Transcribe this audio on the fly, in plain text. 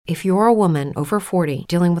If you're a woman over 40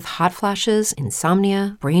 dealing with hot flashes,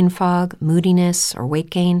 insomnia, brain fog, moodiness, or weight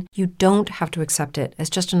gain, you don't have to accept it as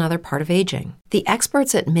just another part of aging. The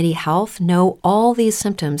experts at MIDI Health know all these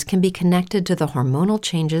symptoms can be connected to the hormonal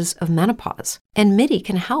changes of menopause. And MIDI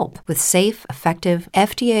can help with safe, effective,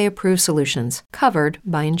 FDA-approved solutions covered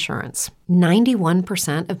by insurance.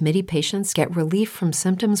 91% of MIDI patients get relief from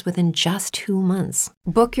symptoms within just 2 months.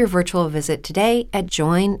 Book your virtual visit today at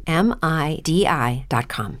joinmidi.com.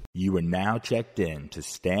 You are now checked in to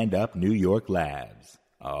Stand Up New York Labs.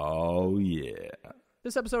 Oh, yeah.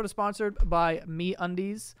 This episode is sponsored by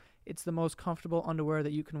MeUndies. It's the most comfortable underwear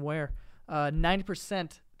that you can wear.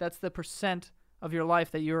 90%, that's the percent of your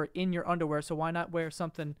life that you're in your underwear, so why not wear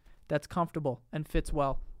something that's comfortable and fits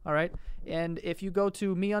well, all right? And if you go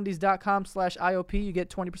to MeUndies.com/IOP, you get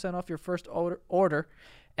 20% off your first order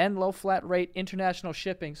and low flat rate international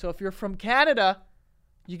shipping. So if you're from Canada,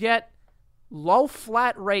 you get low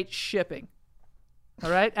flat rate shipping,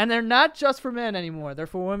 all right? And they're not just for men anymore. They're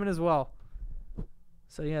for women as well.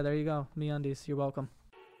 So, yeah, there you go. MeUndies, you're welcome.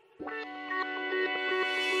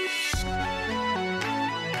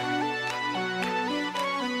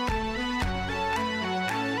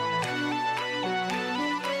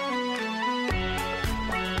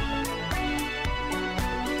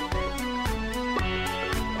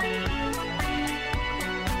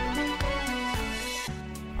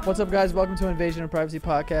 What's up, guys? Welcome to Invasion of Privacy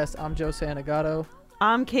Podcast. I'm Joe Santagato.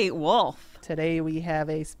 I'm Kate Wolf. Today we have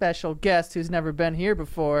a special guest who's never been here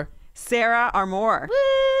before. Sarah Armour.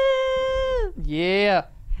 Woo! Yeah.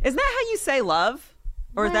 Isn't that how you say love?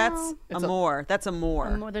 Or Well, that's amor? That's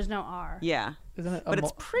amor. There's no R. Yeah. Isn't it? But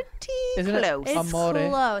it's pretty Isn't it close. It's Amore.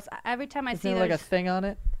 close. Every time I see Isn't there like a there's... thing on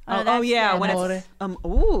it? Oh yeah. When Amore. it's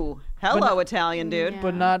ooh, hello, But- Italian dude. Yeah.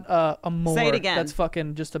 But not amore. Say it again. That's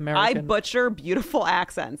fucking just I American. butcher beautiful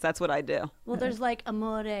accents. That's what I do. Well, there's like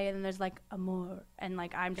amore, and then there's like amor, and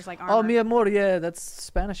like I'm just like Oh, armor. mi amor. Yeah, that's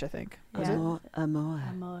Spanish, I think. Is Yeah. it? Amor.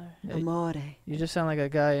 Amor. Amore. You just sound like a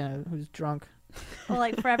guy who's drunk. Well,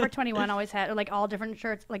 like Forever 21 always had like all different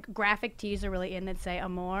shirts. Like graphic tees are really in that say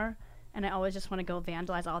amor, and I always just want to go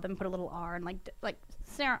vandalize all of them, put a little R, and like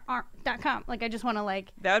SarahArm.com. Like I just want to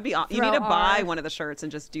like That would be awesome. You throw need to buy R. one of the shirts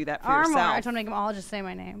and just do that for Armor. yourself. I just want to make them all just say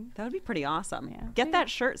my name. That would be pretty awesome. Yeah. Get that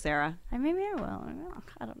shirt, Sarah. Maybe I will. I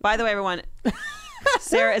don't know. By the way, everyone,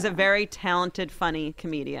 Sarah is a very talented, funny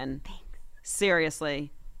comedian. Thanks.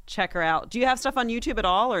 Seriously, check her out. Do you have stuff on YouTube at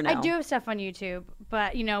all, or no? I do have stuff on YouTube,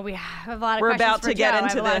 but you know we have a lot of We're questions about for to Joe. get I have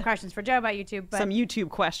into a lot the- of questions for Joe about YouTube, but Some YouTube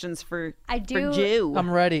questions for I do. for Jew. I'm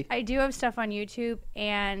ready. I do have stuff on YouTube,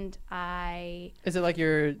 and Is it like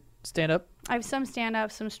your stand-up? I have some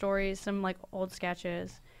stand-ups, some stories, some like old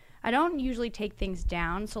sketches. I don't usually take things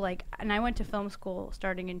down, so like, and I went to film school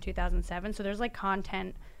starting in 2007, so there's like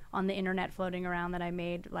content on the internet floating around that I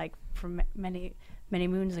made like from many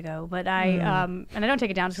moons ago. But I and I don't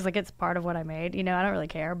take it down just because like it's part of what I made. You know, I don't really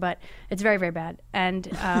care, but it's very, very bad. And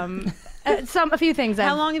a few things.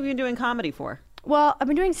 How long have you been doing comedy for? Well, I've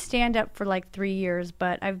been doing stand-up for like 3 years,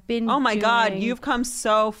 but I've been Oh my God, doing- you've come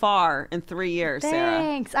so far in 3 years, Sarah.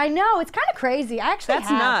 Thanks. I know, it's kind of crazy. I actually That's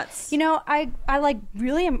have. nuts. You know, I like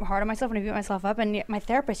really am hard on myself when I beat myself up, and my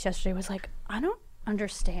therapist yesterday was like, I don't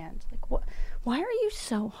understand. Like, what? Why are you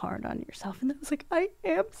so hard on yourself? And I was like, I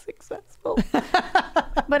am successful,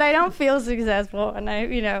 but I don't feel successful,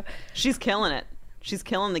 and She's killing it. She's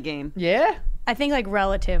killing the game. Yeah? I think like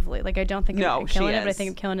relatively, like I don't think No, I'm she killing it, but I is. think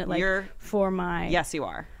I'm killing it like You're- for my. Yes, you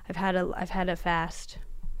are. I've had a fast,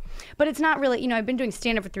 but it's not really. You know, I've been doing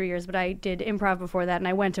stand-up for 3 years, but I did improv before that, and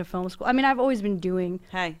I went to film school. I mean, I've always been doing.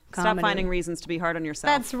 Hey, stop comedy. finding reasons to be hard on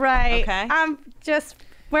yourself. That's right. Okay. I'm just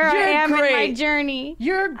where I You're am in my great. journey.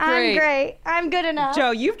 You're great. I'm great. I'm good enough.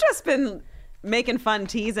 Joe, you've just been making fun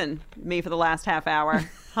teasing me for the last half hour.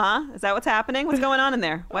 Huh? Is that what's happening? What's going on in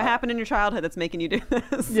there? What happened in your childhood that's making you do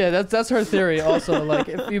this? Yeah, that's her theory also. Like,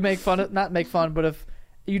 if you make fun, not make fun, but if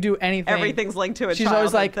you do anything. Everything's linked to a She's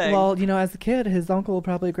always childhood like, thing. well, you know, as a kid, his uncle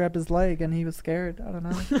probably grabbed his leg and he was scared. I don't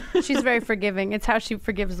know. She's very forgiving. It's how she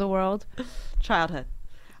forgives the world. Childhood.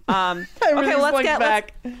 really Okay, just looked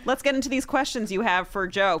back. let's get into these questions you have for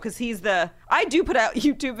Joe, because I do put out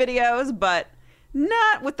YouTube videos, but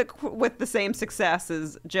not with the same success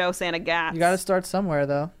as Joe Santagato. You got to start somewhere,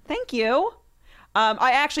 though. Thank you.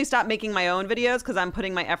 I actually stopped making my own videos because I'm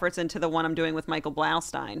putting my efforts into the one I'm doing with Michael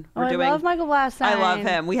Blaustein. I love Michael Blaustein. I love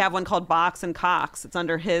him. We have one called Box and Cox. It's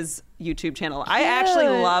under his YouTube channel. I actually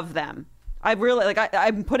love them. I really like.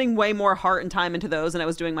 I'm putting way more heart and time into those than I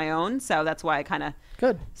was doing my own. So that's why I kind of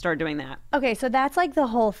started doing that. Okay, so that's like the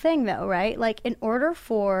whole thing, though, right? Like, in order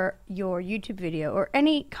for your YouTube video or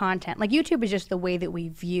any content, like YouTube is just the way that we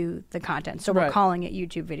view the content. So we're calling it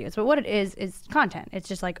YouTube videos, but what it is content. It's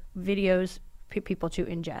just like videos people to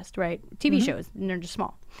ingest, right? TV shows, and they're just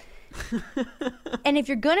small. And if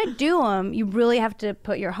you're gonna do them, you really have to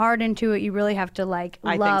put your heart into it. You really have to like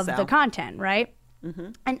love the content, right?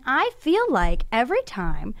 And I feel like every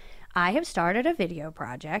time I have started a video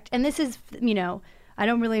project, and this is, you know, I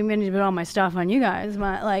don't really mean to put all my stuff on you guys,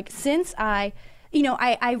 but like since I've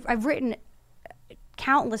written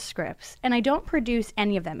countless scripts and I don't produce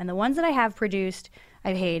any of them, and the ones that I have produced,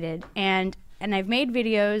 I've hated, and I've made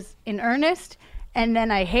videos in earnest, and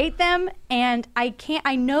then I hate them, and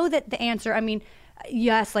I know that the answer, I mean,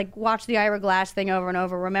 yes, like watch the Ira Glass thing over and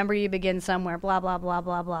over. Remember you begin somewhere, blah, blah, blah,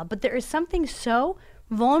 blah, blah. But there is something so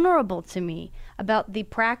vulnerable to me about the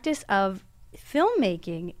practice of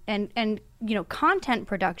filmmaking and you know, content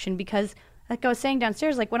production, because like I was saying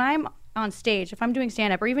downstairs, like when I'm on stage, if I'm doing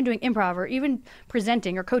stand-up or even doing improv or even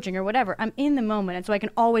presenting or coaching or whatever, I'm in the moment, and so I can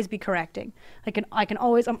always be correcting. I'm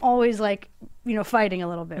always like, you know, fighting a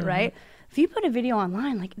little bit, right? If you put a video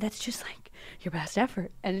online, like that's just like your best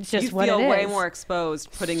effort, and it's just what it is. You feel way more exposed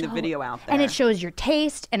putting the video out there, and it shows your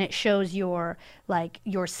taste, and it shows your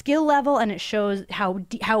your skill level, and it shows how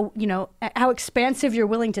you know how expansive you're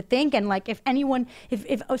willing to think. And like if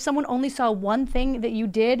someone only saw one thing that you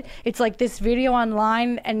did, it's like this video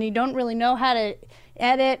online, and you don't really know how to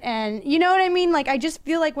edit, and you know what I mean? Like I just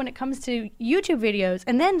feel like when it comes to YouTube videos,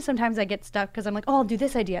 and then sometimes I get stuck because I'm like, oh, I'll do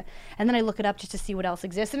this idea, and then I look it up just to see what else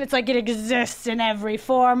exists, and it's like it exists in every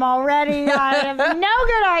form already. I have no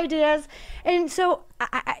good ideas. And so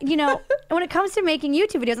I you know, when it comes to making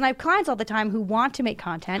YouTube videos, and I have clients all the time who want to make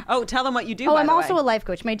content. Oh, tell them what you do. I'm also a life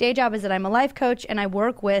coach. My day job is that I'm a life coach, and I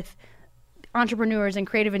work with entrepreneurs and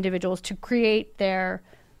creative individuals to create their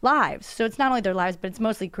lives. So it's not only their lives, but it's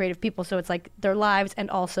mostly creative people. So it's like their lives and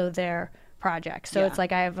also their projects. So it's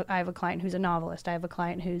like I have a client who's a novelist. I have a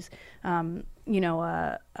client who's you know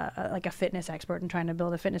like a fitness expert and trying to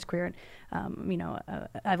build a fitness career. And you know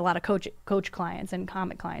I have a lot of coach clients and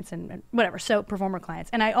comic clients and whatever. So performer clients.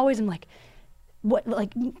 And I always am like, what,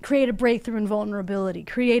 like create a breakthrough in vulnerability,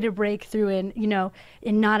 create a breakthrough in, you know,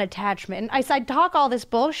 in non-attachment. And I talk all this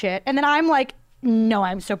bullshit, and then I'm like, no,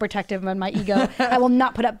 I'm so protective of my ego. I will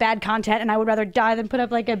not put up bad content, and I would rather die than put up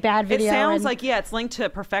like a bad video. It sounds like, it's linked to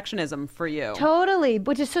perfectionism for you. Totally,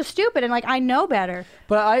 which is so stupid, and like I know better.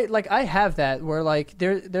 But I have that where like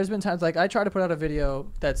there's been times like I try to put out a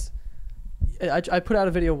video I put out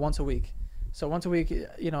a video once a week. So once a week,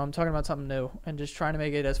 you know, I'm talking about something new and just trying to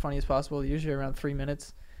make it as funny as possible, usually around 3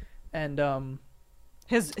 minutes. And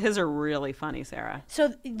His are really funny, Sarah.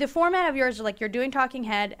 So the format of yours is like you're doing talking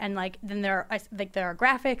head, and like then there are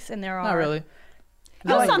graphics, and there are not really.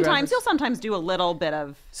 He'll sometimes do a little bit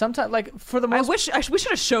of. Sometimes, like for the most. We should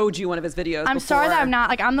have showed you one of his videos. I'm sorry that I'm not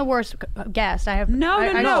like I'm the worst guest. I have no.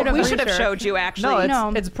 We should have showed you actually.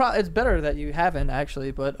 It's better that you haven't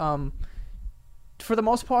actually, but for the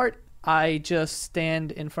most part, I just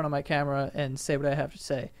stand in front of my camera and say what I have to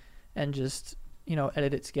say, and just, you know,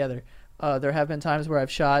 edit it together. There have been times where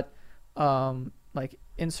I've shot like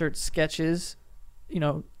insert sketches, you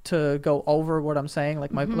know, to go over what I'm saying,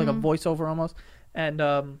 like like a voiceover almost. And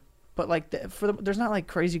but like there's not like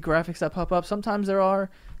crazy graphics that pop up. Sometimes there are,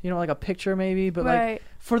 you know, like a picture maybe, but like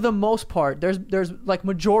for the most part, there's like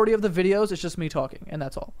majority of the videos it's just me talking, and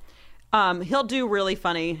that's all. He'll do really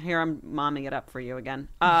funny. Here, I'm momming it up for you again.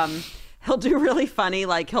 He'll do really funny,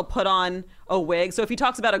 like he'll put on a wig. So if he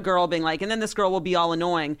talks about a girl being like, and then this girl will be all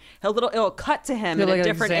annoying, it'll cut to him in a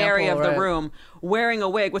different area of the room wearing a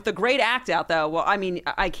wig with a great act out though. Well, I mean,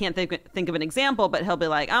 I can't think of an example, but he'll be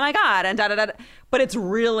like, oh my God, and da-da-da. But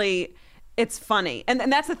it's funny.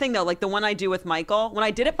 And that's the thing though, like the one I do with Michael, when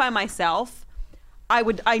I did it by myself, I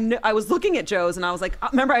was looking at Joe's and I was like,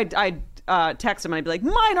 remember I text him and I'd be like,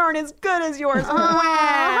 mine aren't as good as yours.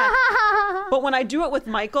 But when I do it with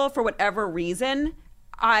Michael, for whatever reason,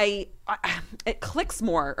 it clicks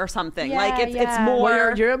more or something. It's more.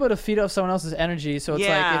 Well, you're able to feed off someone else's energy, so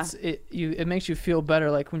it's like it makes you feel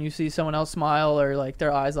better. Like when you see someone else smile or like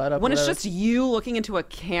their eyes light up. When it's just you looking into a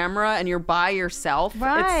camera and you're by yourself,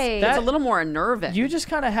 it's a little more unnerving. You just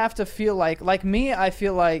kind of have to feel like me. I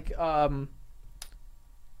feel like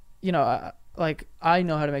you know, like I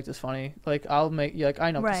know how to make this funny. Like I'll make like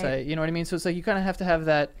I know what to Right. say. You know what I mean? So it's like you kind of have to have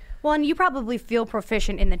that. Well, and you probably feel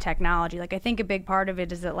proficient in the technology. Like I think a big part of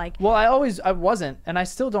it is that like Well, I wasn't, and I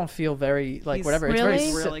still don't feel very like He's whatever. It's really? very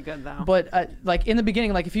He's si- really good though. But like in the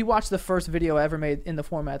beginning, like if you watch the first video I ever made in the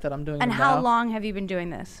format that I'm doing, And them how now, long have you been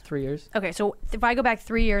doing this? 3 years. Okay, so if I go back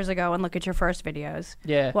 3 years ago and look at your first videos,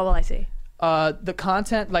 Yeah. what will I see? The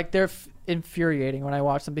content, like they're infuriating when I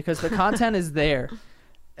watch them because the content is there,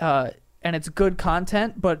 and it's good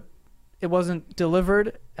content, but it wasn't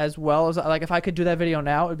delivered as well as like if I could do that video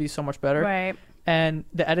now, it'd be so much better. Right. And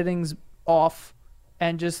the editing's off,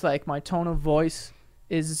 and just like my tone of voice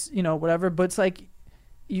is whatever. But it's like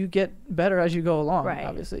you get better as you go along. Right.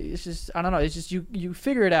 Obviously, it's just I don't know. It's just you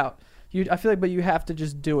figure it out. I feel like, but you have to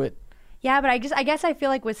just do it. Yeah, but I guess I feel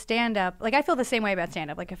like with stand up, like I feel the same way about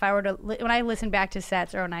stand up. Like if I were to when I listen back to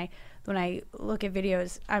sets or when I look at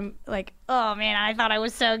videos, I'm like, "Oh man, I thought I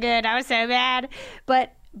was so good. I was so bad."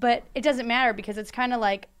 But it doesn't matter because it's kind of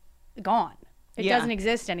like gone. It Yeah. doesn't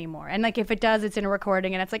exist anymore. And like if it does, it's in a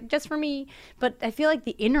recording and it's like just for me. But I feel like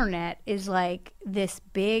the internet is like this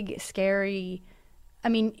big scary, I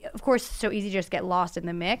mean, of course, it's so easy to just get lost in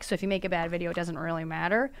the mix. So if you make a bad video, it doesn't really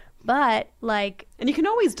matter. But like, And you can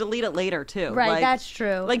always delete it later too. right, Like, that's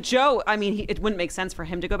true. Like Joe, I mean, it wouldn't make sense for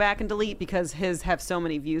him to go back and delete because his have so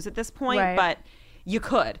many views at this point. Right. But you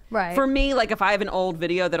could. Right. For me, like if I have an old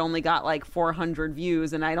video that only got like 400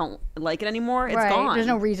 views and I don't like it anymore, it's right. gone. There's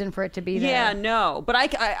no reason for it to be there. Yeah, no. But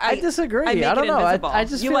I disagree. I, make I don't it know. invisible. I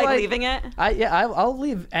just you feel like like leaving it. I'll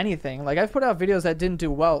leave anything. Like I've put out videos that didn't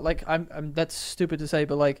do well. Like I'm that's stupid to say,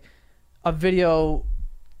 but like a video,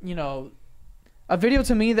 a video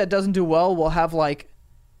to me that doesn't do well will have like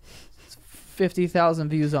 50,000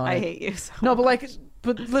 views on it. I hate you. So No,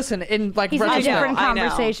 but listen, in like He's in a retrospect, different I know.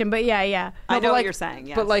 conversation, but yeah. I No, know but what like- you're saying.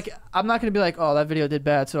 Yes. But like, I'm not gonna be like, oh, that video did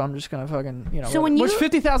bad, so I'm just gonna fucking, So whatever. when Which you-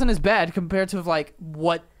 50,000 is bad compared to like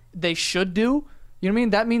what they should do. You know what I mean?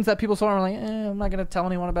 That means that people sort of are like, I'm not gonna tell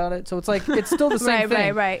anyone about it. So it's like it's still the same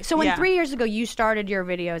thing. Right. So when Yeah. 3 years ago you started your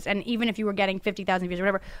videos, and even if you were getting 50,000 views or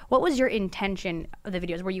whatever, what was your intention of the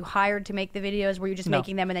videos? Were you hired to make the videos? Were you just No.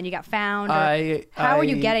 making them and then you got found? Or how are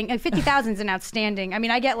you getting? And 50,000 is an outstanding. I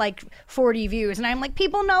mean, I get like 40 views, and I'm like,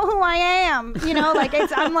 people know who I am. Like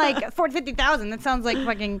I'm like 50,000. That sounds like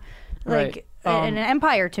fucking like Right. an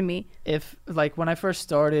empire to me. If like when I first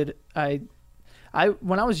started,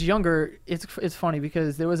 when I was younger, it's funny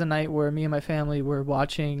because there was a night where me and my family were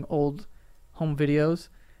watching old home videos,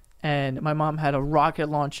 and my mom had a rocket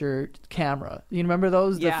launcher camera. You remember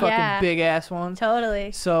those? Yeah. The fucking Yeah. big ass ones.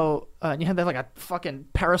 Totally. So you had that like a fucking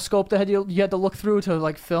periscope that you had to look through to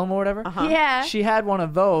like film or whatever. Yeah. She had one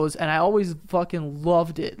of those, and I always fucking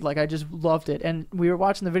loved it. Like I just loved it. And we were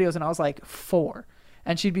watching the videos, and I was like 4,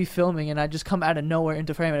 and she'd be filming, and I'd just come out of nowhere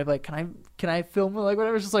into frame, and I'd be like, "Can I film?" Like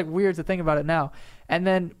whatever. It's just like weird to think about it now. And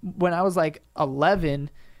then when I was like 11,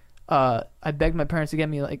 I begged my parents to get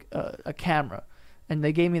me like a camera, and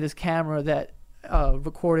they gave me this camera that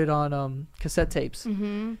recorded on cassette tapes.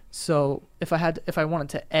 Mm-hmm. So if I wanted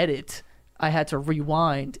to edit, I had to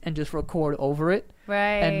rewind and just record over it.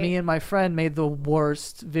 Right. And me and my friend made the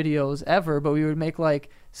worst videos ever, but we would make like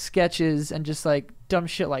sketches and just like dumb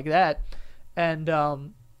shit like that. And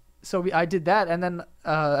so I did that, and then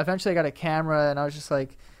eventually I got a camera, and I was just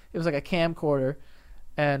like, it was like a camcorder,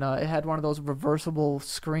 and it had one of those reversible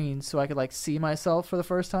screens, so I could like see myself for the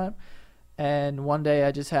first time. And one day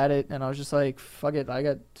I just had it, and I was just like, fuck it, I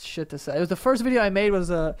got shit to say. It was the first video I made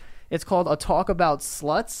was it's called A Talk About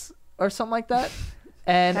Sluts or something like that.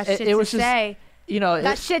 And That shit it was to just, say.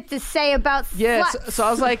 That shit to say about yeah. sluts. So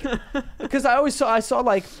I was like, because I saw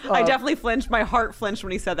like I definitely flinched. My heart flinched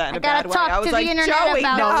when he said that in a gotta bad way. talk I was to like, the internet Joey,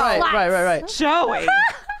 about no. right. Joey.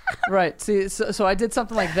 Right. See, so I did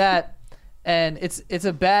something like that, and it's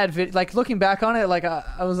a bad video. Like looking back on it, like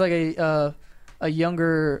I was like a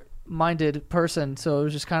younger minded person, so it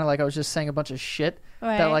was just kind of like I was just saying a bunch of shit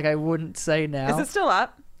that Right. like I wouldn't say now. Is it still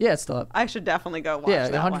up? Yeah, it's still up. I should definitely go watch Yeah,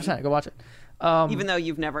 that 100%. one. Go watch it. Even though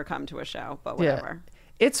you've never come to a show, but Yeah. whatever.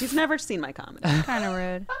 It's You've never seen my comedy. Kind of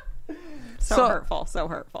rude. So hurtful. So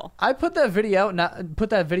hurtful. I put that video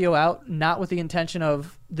out not with the intention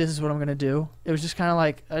of this is what I'm gonna do. It was just kind of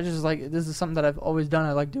like I just like this is something that I've always done.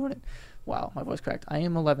 I like doing it. Wow, my voice cracked. I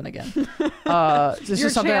am 11 again. This You're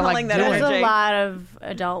is something I like channeling that doing. There's energy. a lot of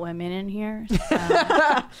adult women in here.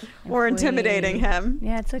 So We're intimidating him.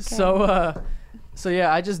 Yeah, it's okay. So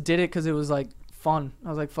yeah, I just did it because it was like fun. I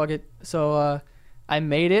was like, fuck it. So I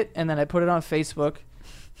made it, and then I put it on Facebook,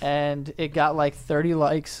 and it got like 30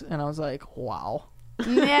 likes, and I was like, wow.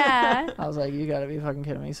 Yeah. I was like, you gotta be fucking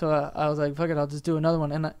kidding me. So I was like, fuck it, I'll just do another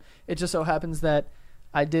one. And it just so happens that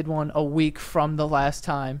I did one a week from the last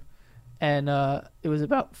time, and it was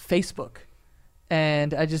about Facebook.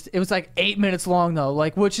 And it was like 8 minutes long though,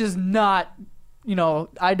 like, which is not,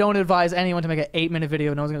 I don't advise anyone to make an 8-minute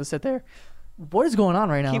video. No one's going to sit there. What is going on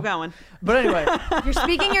right now? Keep going. But anyway. You're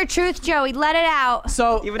speaking your truth, Joey. Let it out.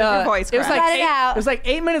 So even if your voice cracks. It was like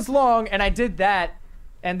 8 minutes long, and I did that,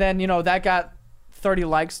 and then that got 30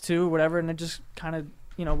 likes too, whatever, and it just kind of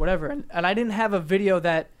whatever. And I didn't have a video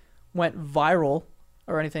that went viral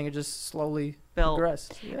or anything. It just slowly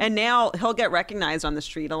progressed. Yeah. And now he'll get recognized on the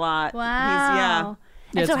street a lot. Wow. Yeah,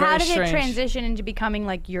 and so it's how very did strange. it transition into becoming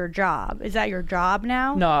like your job? Is that your job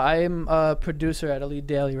now? No, I'm a producer at Elite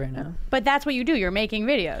Daily right now. But that's what you do. You're making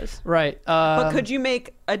videos. Right. But could you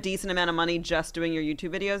make a decent amount of money just doing your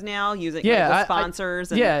YouTube videos now, using with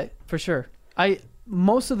sponsors? Yeah, for sure.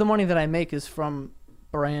 Most of the money that I make is from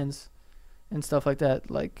brands and stuff like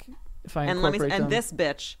that. Like if I incorporate them. And this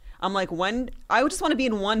bitch, I'm like, I just want to be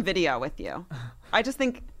in one video with you. I just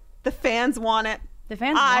think the fans want it. The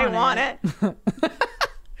fans want it.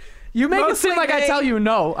 You make it seem like I tell you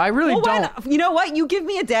no. I really don't. You know what? You give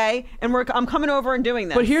me a day, and I'm coming over and doing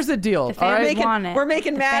this. But here's the deal. The fans want it. We're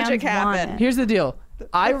making The magic fans want happen. it. Here's the deal.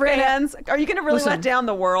 Are you going to really let down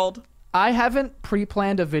the world? I haven't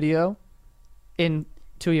pre-planned a video in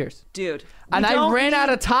 2 years. Dude. And I ran out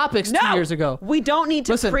of topics 2 years ago. We don't need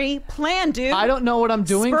to pre-plan, dude. I don't know what I'm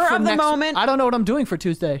doing Spur for of the moment. I don't know what I'm doing for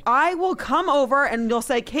Tuesday. I will come over and you'll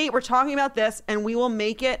say, Kate, we're talking about this, and we will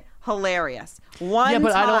make it hilarious. I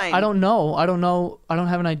don't know. I don't know. I don't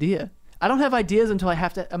have an idea. I don't have ideas until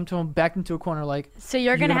I'm backed into a corner. Like, so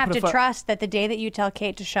you're gonna have to trust that the day that you tell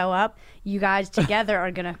Kate to show up, you guys together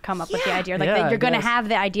are gonna come up with the idea. Like that you're gonna have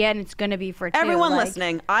the idea, and it's gonna be for everyone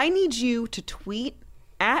listening. I need you to tweet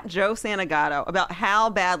at Joe Santagato about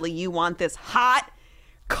how badly you want this hot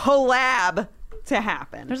collab to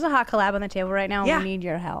happen. There's a hot collab on the table right now, and we need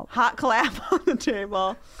your help. Hot collab on the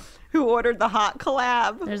table. Who ordered the hot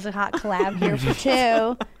collab? There's a hot collab here for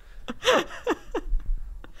two.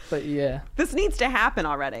 But yeah, this needs to happen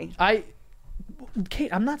already.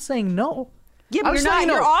 Kate, I'm not saying no. Yeah, but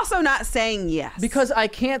you're also not saying yes. Because I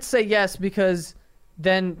can't say yes, because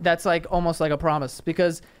then that's like almost like a promise.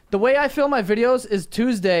 Because the way I film my videos is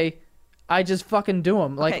Tuesday, I just fucking do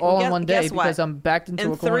them in one day because I'm backed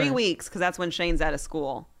into a corner. In 3 weeks, because that's when Shane's out of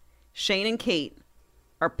school, Shane and Kate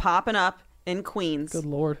are popping up in Queens. Good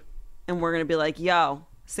Lord. And we're going to be like, yo,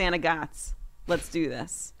 Santa Gots, let's do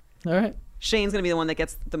this. All right. Shane's going to be the one that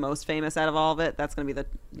gets the most famous out of all of it. That's going to be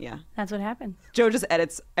That's what happens. Joe just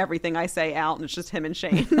edits everything I say out, and it's just him and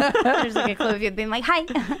Shane. There's like a clip of you being like, hi.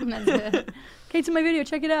 Kate's in my video.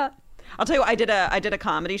 Check it out. I'll tell you what, I did a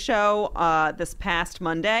comedy show this past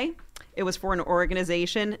Monday. It was for an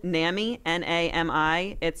organization, NAMI,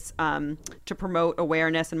 N-A-M-I. It's to promote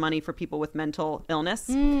awareness and money for people with mental illness.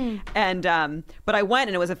 And but I went,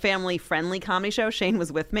 and it was a family-friendly comedy show. Shane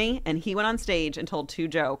was with me, and he went on stage and told 2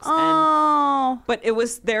 jokes. But it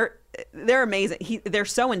was they're amazing. They're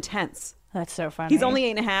so intense. That's so funny. He's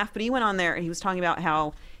only 8.5, but he went on there and he was talking about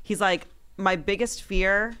how he's like, my biggest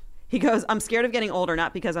fear. He goes, I'm scared of getting older,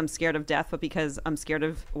 not because I'm scared of death, but because I'm scared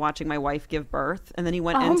of watching my wife give birth. And then he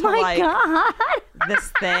went into this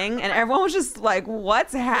thing, and everyone was just like,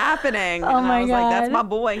 what's happening? And I was like, that's my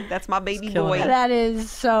boy. That's my baby boy. That is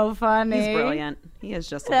so funny. He's brilliant. He is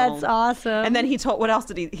just That's awesome. And then he told, what else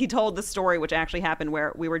did he told the story, which actually happened,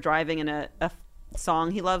 where we were driving and a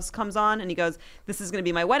song he loves comes on, and he goes, this is going to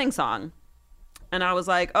be my wedding song. And I was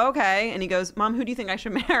like, okay. And he goes, Mom, who do you think I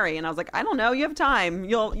should marry? And I was like, I don't know. You have time.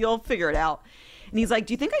 You'll figure it out. And he's like,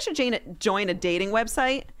 do you think I should join a dating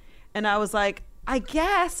website? And I was like, I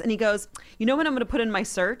guess. And he goes, you know what I'm going to put in my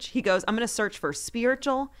search? He goes, I'm going to search for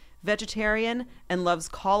spiritual, vegetarian, and loves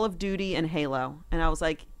Call of Duty and Halo. And I was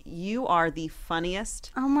like, you are the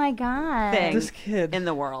funniest oh my God. thing This kid in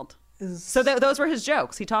the world. So those were his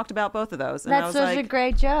jokes. He talked about both of those. And Those are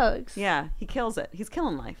great jokes. Yeah, he kills it. He's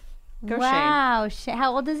killing life. Go wow. Shane.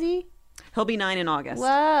 How old is he? He'll be 9 in August.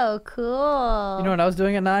 Whoa, cool. You know what I was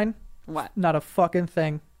doing at 9? What? Not a fucking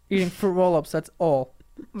thing. Eating fruit roll-ups. That's all.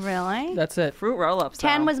 Really? That's it. Fruit roll-ups.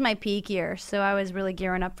 10 was my peak year, so I was really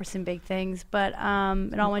gearing up for some big things. But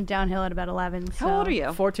it all went downhill at about 11. So. How old are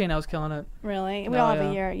you? 14. I was killing it. Really? We all have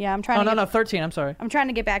a year. Yeah, I'm trying. No, 13. I'm sorry. I'm trying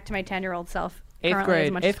to get back to my 10-year-old self. 8th grade.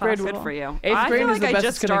 As much 8th as grade. possible. Good for you. 8th grade is the best I just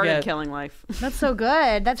it's gonna started get. killing life That's so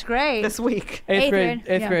good. That's great. this week. 8th grade.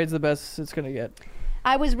 8th yeah. grade's the best it's gonna get.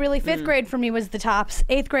 I was really 5th grade for me was the tops.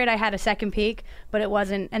 8th grade I had a second peak, but it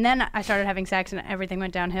wasn't. And then I started having sex and everything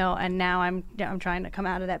went downhill. And now I'm trying to come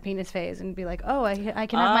out of that penis phase and be like, oh, I can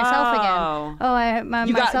have myself again. Oh, I have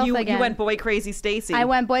myself again. You went boy crazy, Stacey. I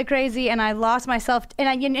went boy crazy and I lost myself. And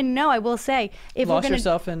I will say, if Lost we're gonna,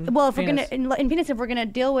 yourself in if penis. we're gonna in penis, if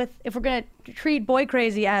we're gonna treat boy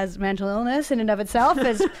crazy as mental illness in and of itself,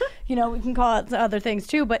 as we can call it other things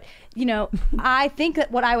too. But I think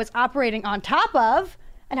that what I was operating on top of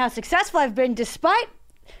and how successful I've been despite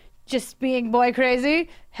just being boy crazy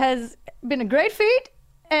has been a great feat.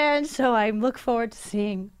 And so I look forward to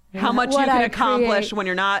seeing how much you what can I accomplish create when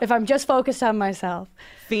you're not if I'm just focused on myself.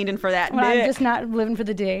 Fiending for that When I'm dick. just not living for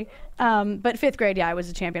the D. But 5th grade, I was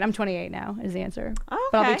a champion. I'm 28 now is the answer. Okay.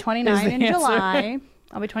 But I'll be Is 29 the in answer. July.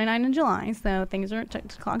 I'll be 29 in July, so things are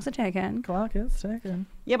clocks are ticking. Clock is ticking.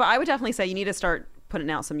 Yeah, but I would definitely say you need to start putting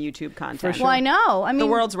out some YouTube content. sure. Well, I know. I mean, The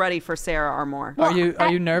world's ready for Sarah Armour. Well, Are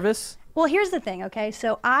you nervous? Well, here's the thing, okay?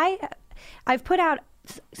 So I've put out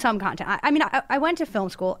some content. I went to film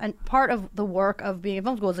school, and part of the work of being in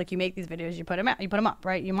film school is like you make these videos, you put them out, you put them up,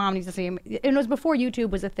 right? Your mom needs to see them. And it was before YouTube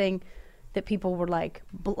was a thing that people were like,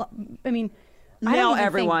 I mean, I Now don't even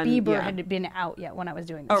everyone- think Bieber yeah. had been out yet when I was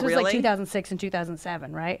doing this. Oh, It was like really? 2006 and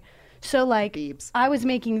 2007, right? So like Biebs. I was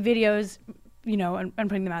making videos, and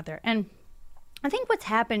putting them out there. And I think what's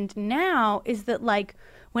happened now is that like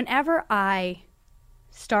whenever I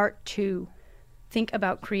start to think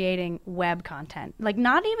about creating web content, like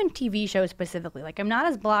not even TV shows specifically, like I'm not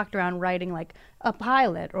as blocked around writing like a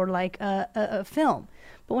pilot or like a film,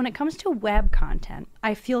 but when it comes to web content,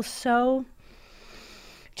 I feel so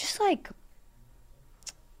just like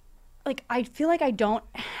I feel like I don't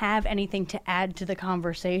have anything to add to the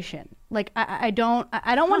conversation. Like I don't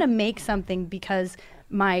want to make something because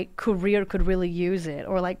my career could really use it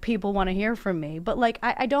or like people want to hear from me. But like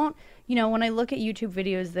I don't, when I look at YouTube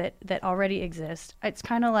videos that already exist, it's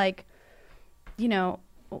kind of like,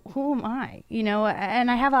 who am I? And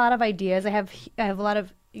I have a lot of ideas. I have a lot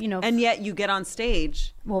of, And yet you get on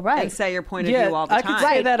stage Well, right. and say your point of view all the I time. could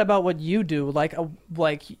say that about what you do.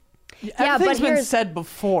 Yeah, everything's but been here's- said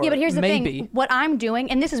before. Yeah, but here's the maybe. thing. What I'm doing,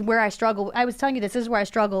 and this is where I struggle. I was telling you this is where I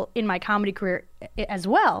struggle in my comedy career as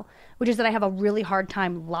well, which is that I have a really hard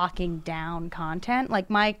time locking down content. Like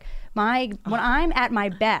when I'm at my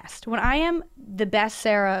best, when I am the best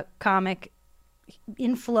Sarah comic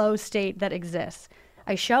in flow state that exists,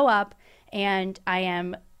 I show up and I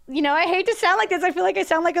am. I hate to sound like this. I feel like I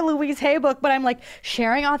sound like a Louise Hay book, but I'm like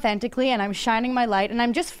sharing authentically and I'm shining my light and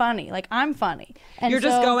I'm just funny. Like I'm funny. And You're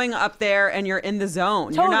just so- going up there and you're in the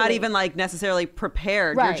zone. You're not Totally. even like necessarily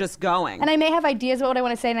prepared. You're Right. just going. And I may have ideas about what I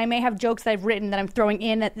want to say, and I may have jokes that I've written that I'm throwing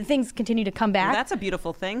in, that things continue to come back. That's a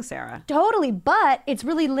beautiful thing, Sarah. Totally, but it's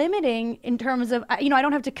really limiting in terms of, I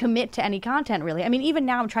don't have to commit to any content, really. I mean, even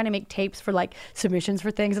now I'm trying to make tapes for, like, submissions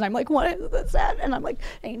for things, and I'm like, what is the set? And I'm like,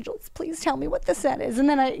 Angels, please tell me what the set is. And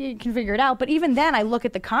then you can figure it out. But even then, I look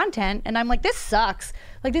at the content, and I'm like, this sucks.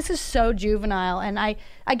 Like, this is so juvenile. And I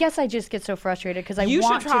guess I just get so frustrated because I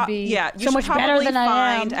want to be you so should much better probably than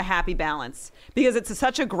I am. find a happy balance because it's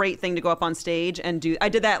such a great thing to go up on stage and do. I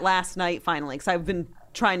did that last night finally because I've been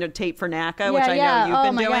trying to tape for NACA, which I yeah. know you've Oh,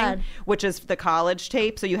 been my doing, God. which is the college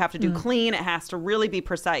tape. So you have to do clean. It has to really be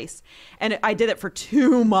precise. And I did it for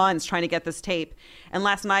 2 months trying to get this tape. And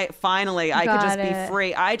last night, finally, I could Got just be it.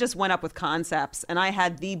 free. I just went up with concepts and I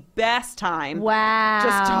had the best time. Wow.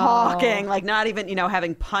 Just talking, like not even,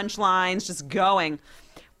 having punchlines, just going.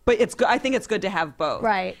 But it's good. I think it's good to have both.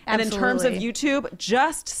 Right, And in terms of absolutely. YouTube,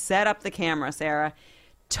 just set up the camera, Sarah.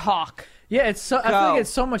 Talk. Yeah, I feel Go. like it's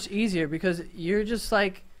so much easier because you're just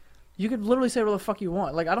like, you could literally say what the fuck you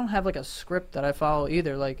want. Like, I don't have like a script that I follow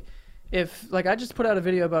either. Like, if like I just put out a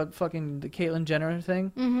video about fucking the Caitlyn Jenner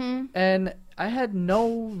thing, and I had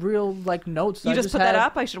no real like notes. You I just put that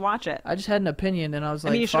up? I should watch it. I just had an opinion, and I was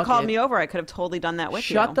like, I mean, you should have fuck called it. me over. I could have totally done that with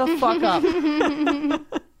Shut you. the fuck up.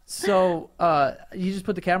 So you just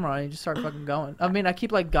put the camera on and you just start fucking going. I mean, I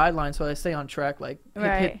keep like guidelines so I stay on track, like hit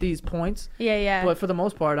Right. these points. Yeah. But for the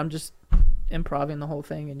most part, I'm just improvising the whole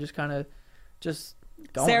thing and just kind of just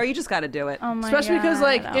going. Sarah, you just got to do it. Oh my Especially because God,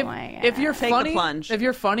 like oh my if you're Take the funny, plunge. if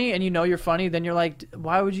you're funny and you know you're funny, then you're like,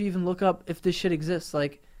 why would you even look up if this shit exists?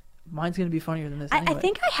 Like, mine's gonna be funnier than this. I Anyway.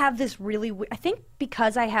 think I have this really. I think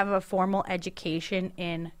because I have a formal education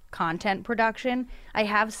in content production, I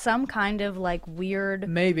have some kind of like weird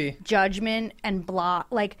maybe. judgment and blah.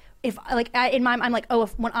 Like if in my, I'm like, oh,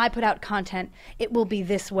 if when I put out content, it will be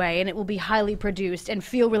this way and it will be highly produced and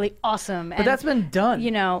feel really awesome. But that's been done.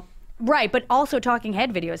 Right, but also talking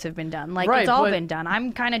head videos have been done. Like, Right, it's all but- been done.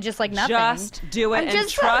 I'm kind of just like nothing. Just do it I'm and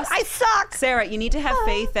just trust. I suck. Sarah, you need to have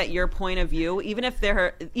faith that your point of view, even if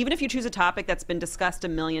you choose a topic that's been discussed a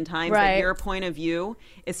million times, Right. that your point of view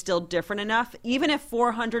is still different enough. Even if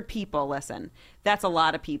 400 people listen, that's a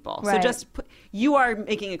lot of people. So Right. just you are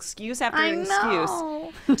making excuse after I excuse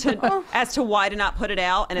as to why to not put it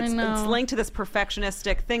out, and it's know. linked to this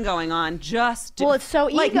perfectionistic thing going on. Just do, Well, it's so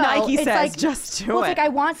like ego. Nike It's says, like, just do well, it. it's like I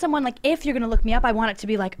want someone like if you're gonna look me up, I want it to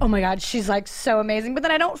be like, oh my god, she's like so amazing. But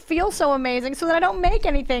then I don't feel so amazing, so then I don't make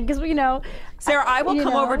anything because Sarah, I will you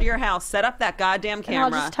come know. over to your house, set up that goddamn I'll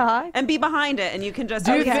camera, just talk. and be behind it, and you can just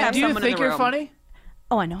Do you, have do you someone think in the you're room. funny?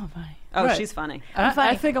 Oh, I know I'm funny. Oh, Right. she's funny. I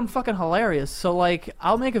funny. think I'm fucking hilarious. So like,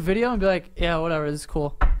 I'll make a video and be like, yeah, whatever, this is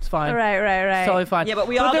cool, it's fine, Right. it's totally fine. Yeah, but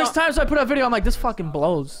we all there's don't- times I put a video, I'm like, this fucking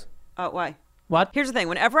blows. Oh, why? What? Here's the thing.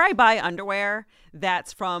 Whenever I buy underwear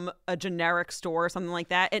that's from a generic store or something like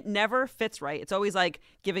that, it never fits right. It's always like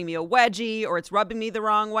giving me a wedgie or it's rubbing me the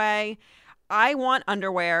wrong way. I want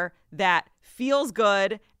underwear that feels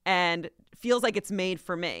good and feels like it's made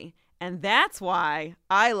for me. And that's why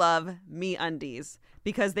I love MeUndies,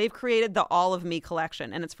 because they've created the All of Me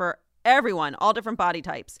collection, and it's for everyone, all different body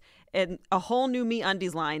types, and a whole new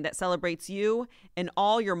MeUndies line that celebrates you in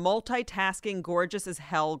all your multitasking gorgeous as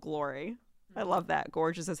hell glory. I love that.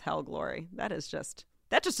 Gorgeous as hell glory. That just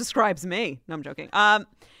describes me. No, I'm joking.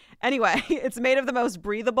 Anyway, it's made of the most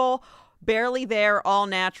breathable, barely there, all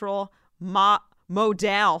natural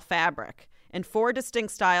modal fabric in 4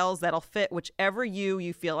 distinct styles that'll fit whichever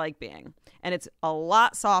you feel like being. And it's a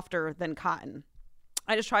lot softer than cotton.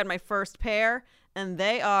 I just tried my first pair and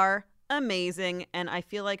they are amazing, and I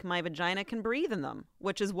feel like my vagina can breathe in them,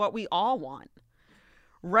 which is what we all want.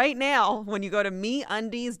 Right now, when you go to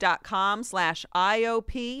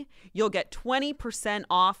MeUndies.com/IOP, you'll get 20%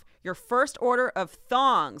 off your first order of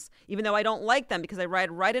thongs, even though I don't like them because I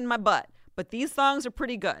ride right in my butt. But these thongs are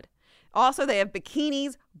pretty good. Also, they have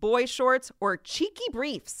bikinis, boy shorts, or cheeky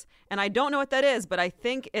briefs. And I don't know what that is, but I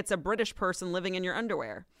think it's a British person living in your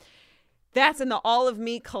underwear. That's in the All of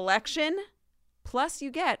Me collection. Plus,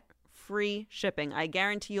 you get free shipping. I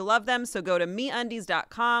guarantee you love them. So go to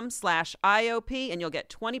MeUndies.com/IOP and you'll get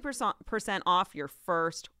 20% off your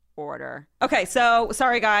first order. Okay, so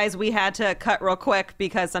sorry guys, we had to cut real quick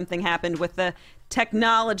because something happened with the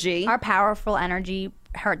technology. Our powerful energy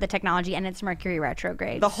hurt the technology, and it's Mercury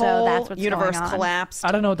retrograde. The whole so that's what's universe going on. collapsed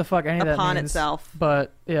I don't know what the fuck any of that upon means, itself.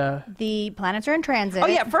 but yeah. The planets are in transit. Oh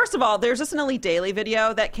yeah, first of all, there's just an Elite Daily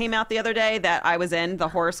video that came out the other day that I was in, the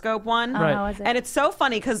horoscope one. Right. How is it? And it's so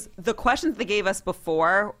funny because the questions they gave us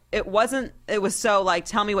before, it was so like,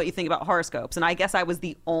 tell me what you think about horoscopes. And I guess I was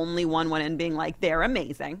the only one went in being like, they're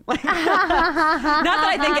amazing. Like, not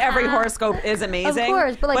that I think every horoscope is amazing. Of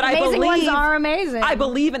course, but like I amazing ones believe- are amazing. I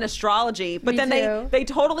believe in astrology, but Me then too. they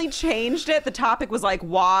totally changed it. The topic was like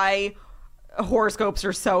why horoscopes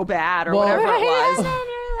are so bad or Well- whatever it Right. was.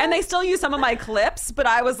 And they still use some of my clips, but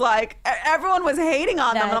I was like, everyone was hating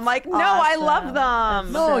on them. And I'm like, That's no, I awesome. love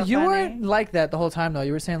them. No, So you funny. weren't like that the whole time though.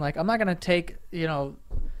 You were saying like, I'm not gonna take, I'm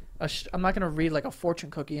not gonna read like a fortune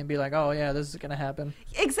cookie and be like, oh yeah, this is gonna happen.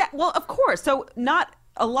 Exactly. Well, of course. So not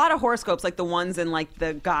a lot of horoscopes, like the ones in like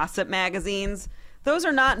the gossip magazines. Those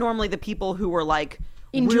are not normally the people who were like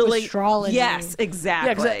Into really astrology. Yes, Yeah,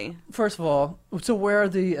 exactly. first of all, so where are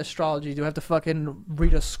the astrology? Do I have to fucking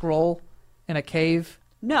read a scroll in a cave?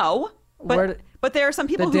 No, Where- but there are some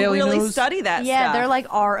people The who Daily really News? study that yeah, stuff. they're like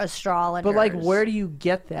our astrologers. But like, where do you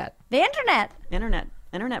get that? the internet.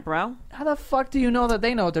 internet, bro. How the fuck do you know that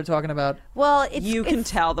they know what they're talking about? Well, it's You can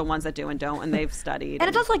it's, tell the ones that do and don't, and they've studied. and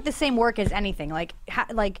it's also like the same work as anything. Like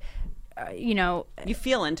you know, you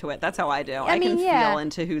feel into it. That's how I do. I I mean, can yeah. feel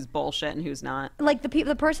into who's bullshit and who's not. like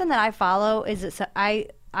the person that I follow is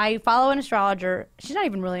I follow an astrologer. She's not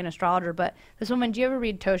even really an astrologer, but this woman. Do you ever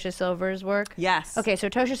read Tosha Silver's work? Yes. Okay, so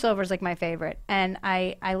Tosha Silver's like my favorite, and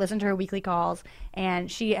I listen to her weekly calls,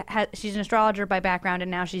 and she's an astrologer by background,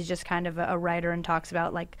 and now she's just kind of a writer and talks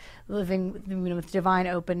about like living with divine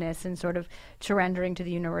openness and sort of surrendering to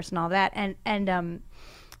the universe and all that, and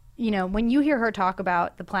you know, when you hear her talk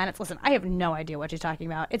about the planets, listen, I have no idea what she's talking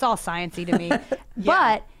about. It's all sciencey to me,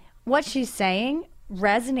 but what she's saying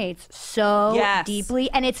resonates so Yes.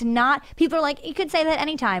 deeply, and it's not. People are like, you could say that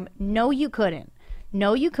anytime. No, you couldn't.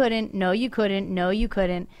 No, you couldn't. No, you couldn't. No, you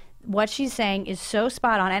couldn't. What she's saying is so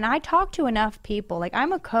spot on. And I talk to enough people. Like,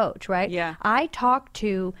 I'm a coach, right? Yeah. I talk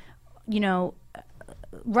to, you know,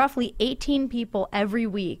 roughly 18 people every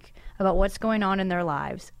week about what's going on in their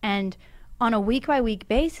lives. And on a week-by-week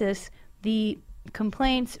basis, the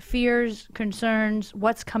complaints, fears, concerns,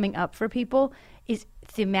 what's coming up for people is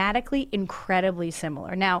thematically incredibly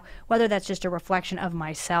similar. Now, whether that's just a reflection of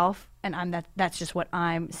myself and that's just what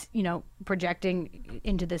I'm, projecting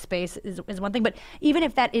into this space is one thing. But even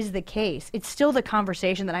if that is the case, it's still the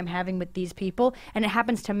conversation that I'm having with these people. And it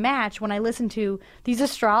happens to match when I listen to these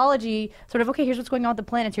astrology sort of, okay, here's what's going on with the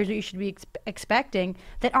planets. Here's what you should be expecting,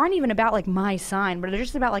 that aren't even about like my sign, but they're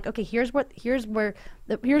just about like, okay, here's where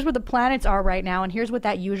the planets are right now. And here's what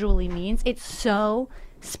that usually means. It's so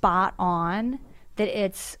spot on that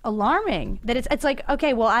it's alarming. That it's like,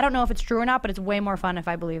 okay, well, I don't know if it's true or not, but it's way more fun if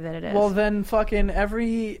I believe that it is. Well, then fucking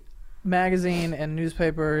every magazine and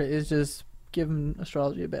newspaper is just giving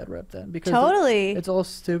astrology a bad rep then. Because totally. It's all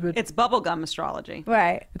stupid. It's bubblegum astrology.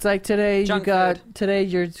 Right. It's like today Junk today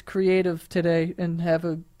you're creative today and have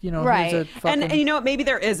a, Right. here's a fucking... And you know what? Maybe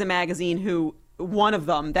there is a magazine who... one of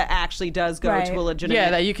them that actually does go Right. to a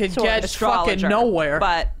legitimate that you can get astrologer. fucking nowhere.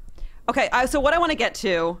 But okay, so what I want to get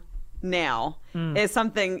to now is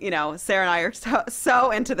something, Sarah and I are so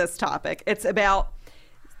into this topic. It's about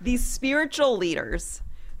these spiritual leaders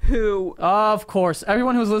who... Of course.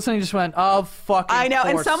 Everyone who's listening just went, oh, fucking I know.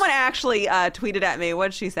 course. And someone actually tweeted at me. What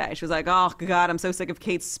did she say? She was like, oh, God, I'm so sick of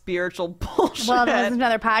Kate's spiritual bullshit. Well, this is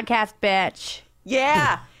another podcast, bitch.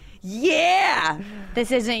 Yeah. Yeah.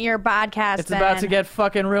 This isn't your podcast. It's about to get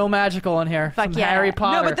fucking real magical in here. Fuck From yeah. Harry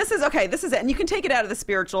Potter. No, but this is okay. This is it. And you can take it out of the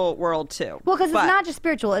spiritual world, too. Well, because it's But- not just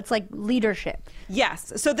spiritual. It's like leadership.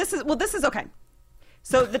 Yes. So this is okay.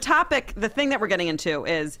 So the topic, the thing that we're getting into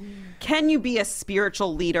is, can you be a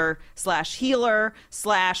spiritual leader / healer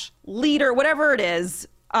 / leader, whatever it is?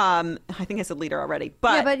 I think I said leader already,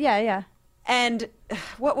 but Yeah. and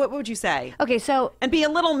what would you say? Okay, so And be a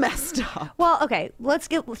little messed up. well, okay, let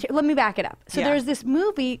me back it up. So Yeah. there's this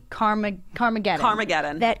movie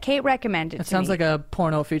Carmageddon that Kate recommended. It sounds me. like a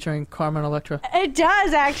porno featuring Carmen Electra. It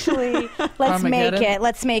does actually. Let's make Carmageddon? it.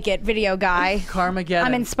 Let's make it, video guy. Carmageddon.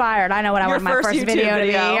 I'm inspired. I know what I Your want my first first YouTube video to be.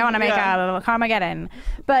 video. I want to make Yeah. a Carmageddon.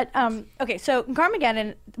 But okay, so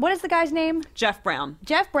Carmageddon. What is the guy's name? Jeff Brown.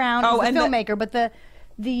 Jeff Brown Oh, is and the the- filmmaker, but the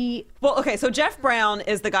Well, okay, so Jeff Brown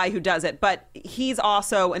is the guy who does it, but he's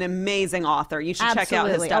also an amazing author. You should check out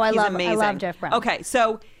his Absolutely. stuff. Oh, I He's love- amazing. I love Jeff Brown. Okay,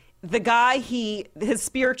 so the guy, his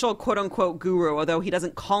spiritual quote unquote guru, although he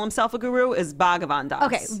doesn't call himself a guru, is Bhagavan Das.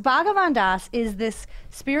 Okay, Bhagavan Das is this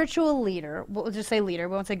spiritual leader. We'll just say leader.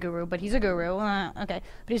 We won't say guru, but he's a guru. Okay,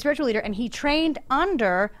 but he's a spiritual leader, and he trained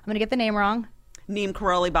under. I'm going to get the name wrong. Neem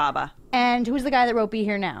Karoli Baba. And who's the guy that wrote "Be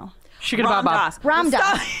Here Now"? Shikada Ram Baba. Dass. Ram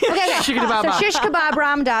Dass. Stop. Okay. Shikada Baba. So Shish Kebab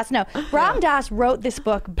Ram Dass. No, Ram Dass wrote this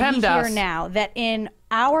book "Be Pem Here Das. Now" that in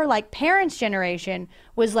our parents' generation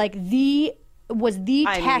was the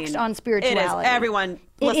I text mean, on spirituality. It is. Everyone,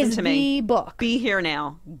 It listen is to me. the book. Be Here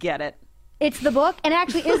Now. Get it. It's the book, and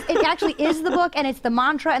it actually is the book, and it's the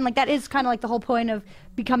mantra, and that is kind of the whole point of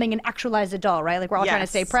becoming an actualized adult, right? We're all trying to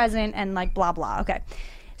stay Yes. present and blah blah. Okay,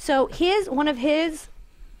 so one of his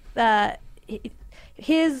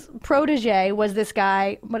protege was this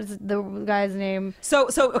guy. What is the guy's name? So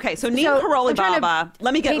okay. So Neem So, Karoli I'm trying to Baba.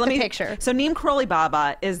 Let me paint the picture. So Neem Karoli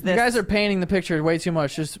Baba is this. You guys are painting the picture way too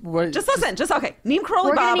much. Just listen. Just okay. Neem Karoli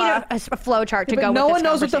We're Baba. gonna need a flow chart to But go no with one this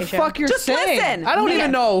knows what the conversation. fuck you're Just saying. listen. I don't Neem.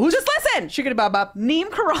 even know. Just listen. Shikada Baba. Neem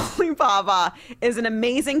Karoli Baba is an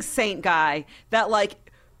amazing saint guy that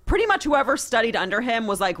pretty much whoever studied under him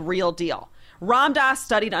was real deal. Ram Dass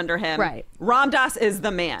studied under him. Right. Ram Dass is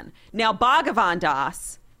the man. Now Bhagavan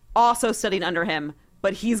Das also studied under him,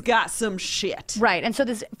 but he's got some shit. Right. And so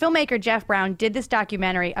this filmmaker, Jeff Brown, did this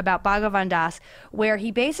documentary about Bhagavan Das where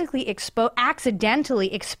he basically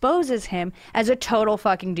accidentally exposes him as a total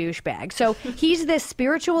fucking douchebag. So he's this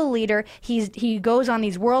spiritual leader. He goes on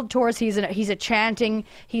these world tours. He's a chanting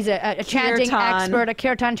chanting Kirtan. expert, a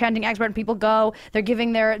kirtan chanting expert, and people go. They're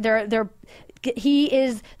giving their he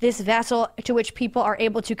is this vessel to which people are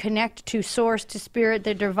able to connect to source, to spirit,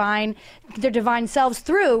 their divine selves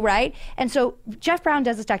through, right? And so Jeff Brown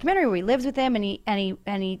does this documentary where he lives with him and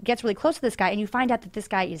he gets really close to this guy, and you find out that this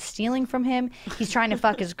guy is stealing from him. He's trying to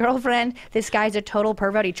fuck his girlfriend. This guy's a total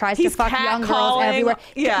pervert. He tries He's to fuck young girls catcalling. everywhere.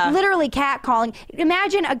 Yeah. Literally catcalling.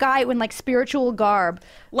 Imagine a guy in spiritual garb.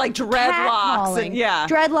 Dreadlocks. And, yeah.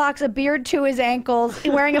 Dreadlocks, a beard to his ankles,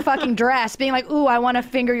 wearing a fucking dress, being like, ooh, I want to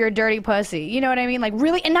finger your dirty pussy. You know what I mean?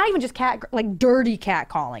 Really, and not even just dirty cat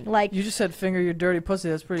calling. You just said finger your dirty pussy.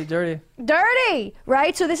 That's pretty dirty. Dirty,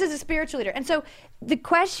 right? So this is a spiritual leader. And so the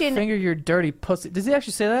question... Finger your dirty pussy. Does he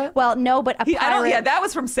actually say that? Well, no, but a pirate... Yeah, that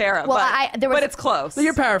was from Sarah, Well, but it's close.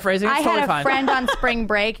 You're paraphrasing. It's I totally had a fine. friend on spring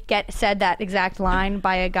break said that exact line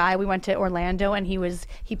by a guy. We went to Orlando, and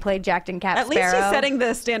he played Jack and Cap At Sparrow. least he's setting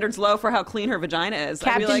the standards low for how clean her vagina is. I'd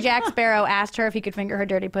be Captain like, Jack Sparrow asked her if he could finger her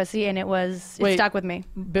dirty pussy, and it Wait. stuck with me.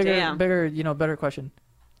 Bigger, Damn. better question.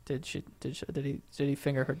 did he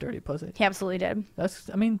finger her dirty pussy? He absolutely did.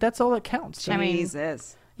 That's all that counts. I mean,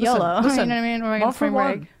 Jesus. YOLO. Listen, you know what I mean? We're one gonna for spring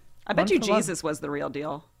one. break. I bet One you for one. Jesus was the real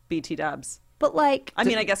deal. BT Dubs. But like, I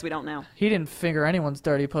mean, I guess we don't know. He didn't finger anyone's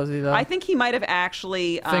dirty pussy though. I think he might have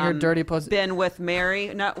actually Fingered dirty pussy. been with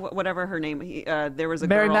Mary, not whatever her name. There was a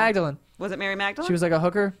Mary girl. Magdalene. Was it Mary Magdalene? She was like a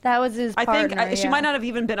hooker. that was his I partner. think she yeah. might not have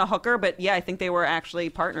even been a hooker, but yeah, I think they were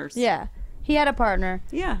actually partners. Yeah, he had a partner.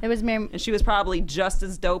 Yeah. It was Mary. And she was probably just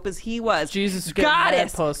as dope as he was. Jesus is getting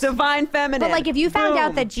Goddess, mad puss. divine feminine. But like, if you found out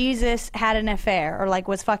Boom. that Jesus had an affair or like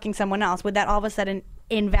was fucking someone else, would that all of a sudden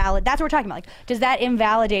invalid? That's what we're talking about. Like, does that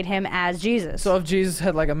invalidate him as Jesus? So if Jesus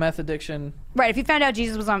had like a meth addiction, right. If you found out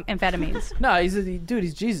Jesus was on amphetamines, no,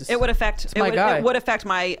 he's Jesus. it would affect. my guy. It would affect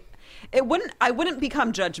my. It wouldn't. I wouldn't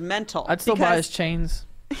become judgmental. I'd still buy his because chains.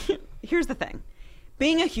 here's the thing: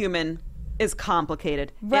 being a human is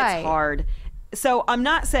complicated. Right. It's hard. So I'm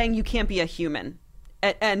not saying you can't be a human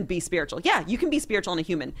and be spiritual. Yeah, you can be spiritual and a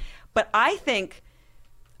human. But I think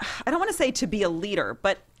I don't want to say to be a leader,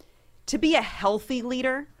 but to be a healthy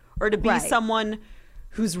leader or to be Right. someone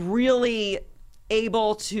who's really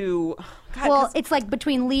able to. God, well, 'cause- it's like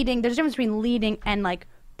between leading. There's a difference between leading and like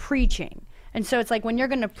preaching. And so it's like when you're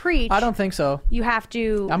going to preach, I don't think so. you have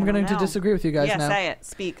to. I'm going to know. disagree with you guys yeah, now. say it.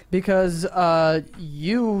 Speak. Because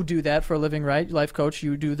you do that for a living, right? Life coach,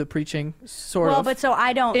 you do the preaching, sort well, of. but so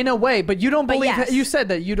I don't. In a way, but you don't But believe. yes. You said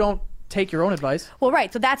that you don't take your own advice. well,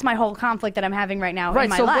 right. So that's my whole conflict that I'm having right now Right. in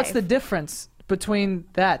my So life. what's the difference between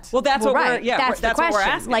that? Well, that's Well, what right. we're. Yeah, that's that's the what question.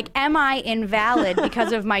 we're asking. Like, am I invalid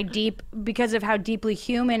because of because of how deeply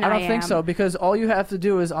human I I am? don't think so, because all you have to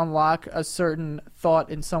do is unlock a certain thought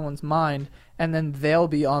in someone's mind, and then they'll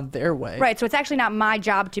be on their way. Right, so it's actually not my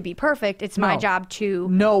job to be perfect. It's my No. job to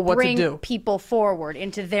Know what to bring do. people forward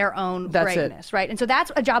into their own That's it. greatness, right? And so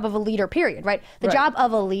that's a job of a leader, period, right? The Right. job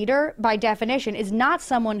of a leader, by definition, is not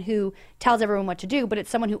someone who tells everyone what to do, but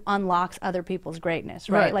it's someone who unlocks other people's greatness,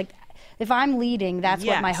 right? Right. Like, if I'm leading, that's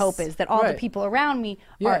what my Yes. hope is, that all the Right. people around me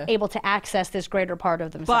Yeah. are able to access this greater part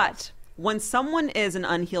of themselves. But when someone is an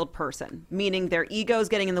unhealed person, meaning their ego is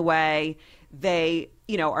getting in the way, they,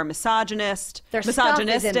 are misogynist, Their stuff is in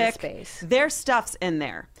the misogynistic, space. their stuff's in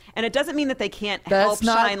there. And it doesn't mean that they can't That's help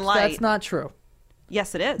not. shine light. That's not true.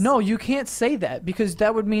 Yes, it is. No, you can't say that, because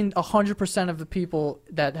that would mean 100% of the people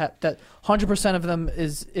that 100% of them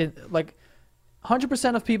is like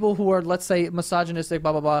 100% of people who are, let's say, misogynistic,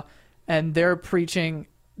 blah blah blah, and they're preaching.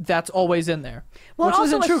 That's always in there, Well, which also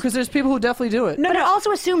isn't true, it's- because there's people who definitely do it. But it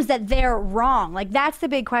also assumes that they're wrong. Like, that's the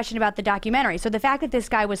big question about the documentary. So the fact that this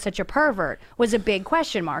guy was such a pervert was a big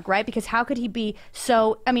question mark, right? Because how could he be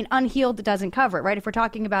so, unhealed doesn't cover it, right? If we're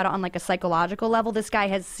talking about it on like a psychological level, this guy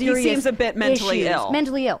has serious seems a bit mentally issues, ill.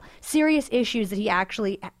 Mentally ill. Serious issues that he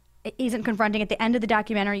actually isn't confronting. At the end of the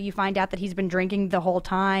documentary, you find out that he's been drinking the whole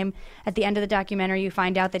time. At the end of the documentary, you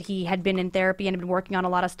find out that he had been in therapy and had been working on a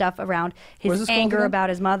lot of stuff around What is his this called anger again? about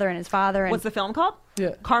his mother and his father. And What's the film called? Yeah.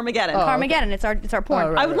 Carmageddon. Carmageddon. It's our porn. Oh,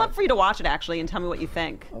 right. I would love for you to watch it, actually, and tell me what you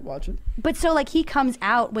think. I'll watch it. But so, like, he comes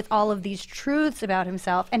out with all of these truths about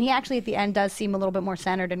himself, and he actually at the end does seem a little bit more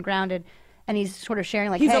centered and grounded, and he's sort of sharing,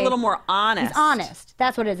 like, He's a hey, little more honest. He's honest.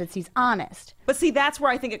 That's what it is. He's honest. But see, that's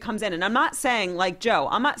where I think it comes in. And I'm not saying, like Joe,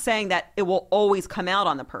 I'm not saying that it will always come out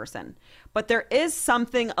on the person. But there is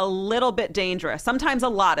something a little bit dangerous, sometimes a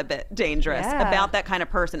lot of bit dangerous Yeah. about that kind of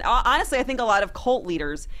person. Honestly, I think a lot of cult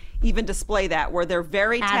leaders even display that, where they're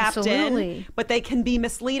very tapped Absolutely. in, but they can be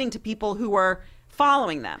misleading to people who are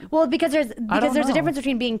following them. Well, because there's don't a know. difference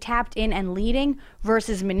between being tapped in and leading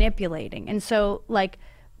versus manipulating. And so, like,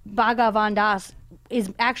 Bhagavan Das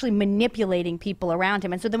is actually manipulating people around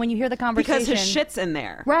him. And so then when you hear the conversation, Because his shit's in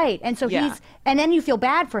there. right? And so Yeah. and then you feel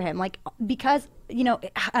bad for him, like, because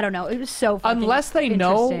I don't know, it was so fucking Unless they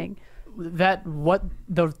know interesting. that what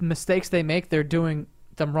the mistakes they make, they're doing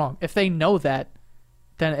them wrong. If they know that,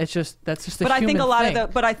 then that's just a But human I think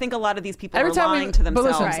a lot of these people Every are time we- lying to but listen-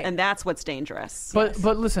 themselves, Right. and that's what's dangerous. But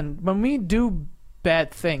listen, when we do bad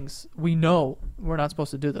things, we know we're not supposed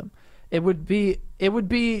to do them. It would be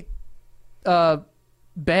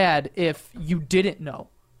bad if you didn't know,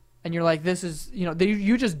 and you're like, this is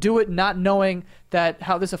you just do it not knowing that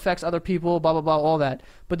how this affects other people, blah blah blah, all that.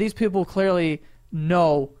 But these people clearly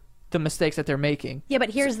know the mistakes that they're making. Yeah, but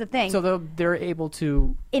here's the thing. So they're able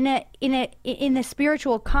to. in the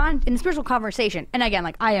spiritual conversation, and again,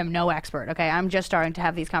 like, I am no expert, okay, I'm just starting to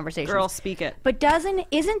have these conversations. Girl, speak it. But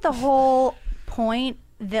isn't the whole point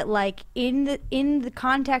that, like, in the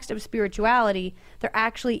context of spirituality, there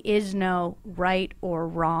actually is no right or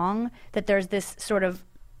wrong, that there's this sort of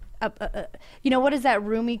what is that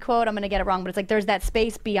Rumi quote? I'm going to get it wrong, but it's like there's that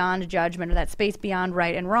space beyond judgment or that space beyond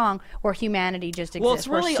right and wrong where humanity just exists. Well, it's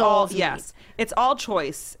really where all, souls yes, it's all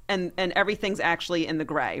choice and everything's actually in the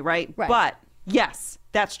gray, right? Right. But yes,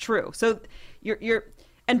 that's true. So you're,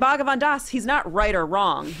 and Bhagavan Das, he's not right or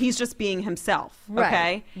wrong. He's just being himself,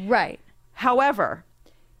 okay? Right. However,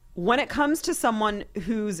 when it comes to someone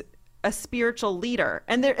who's a spiritual leader,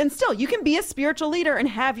 and still you can be a spiritual leader and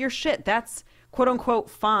have your shit, that's quote unquote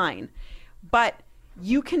fine, but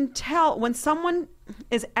you can tell when someone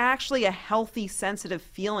is actually a healthy, sensitive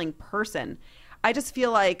feeling person. I just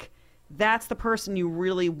feel like that's the person you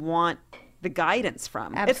really want the guidance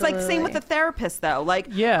from. Absolutely. It's like same with a therapist though. Like,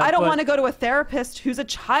 Yeah, I don't but- want to go to a therapist who's a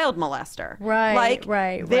child molester. Right, Like,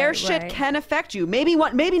 right, their right, shit right. can affect you. Maybe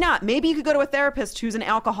not. Maybe you could go to a therapist who's an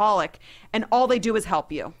alcoholic and all they do is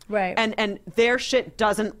help you. Right. And their shit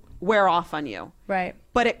doesn't wear off on you. Right.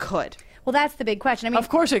 But it could. Well, that's the big question. I mean, Of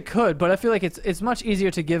course it could, but I feel like it's much easier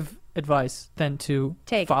to give advice than to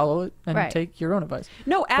Take. follow it and Right. take your own advice.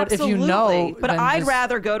 No, But absolutely. if you know, but then I'd just-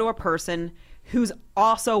 rather go to a person who's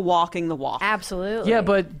also walking the walk. absolutely. Yeah,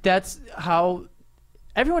 but that's how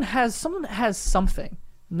someone has something.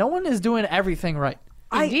 No one is doing everything right.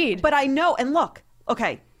 Indeed. But I know, and look,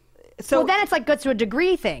 okay. So well, then it's like gets to a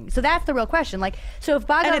degree thing. So that's the real question. Like, so if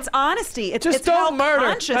Bhagavan, and it's honesty. It's Just it's how don't murder.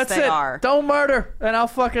 conscious That's they it. are. Don't murder, and I'll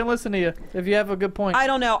fucking listen to you if you have a good point. I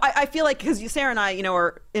don't know. I feel like because Sarah and I,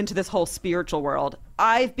 are into this whole spiritual world.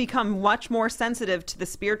 I've become much more sensitive to the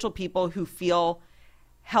spiritual people who feel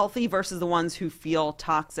healthy versus the ones who feel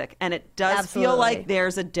toxic, and it does feel Absolutely. like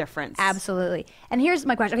there's a difference. absolutely. And here's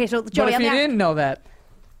my question. Okay, so Joey, but if I'm you gonna- didn't know that,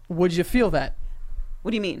 would you feel that?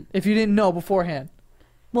 What do you mean? If you didn't know beforehand?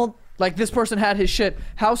 well, Like this person had his shit.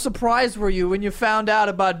 How surprised were you when you found out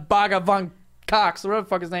about Bhagavan Cox, or whatever the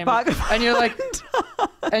fuck his name is? Bhagavan And you're like,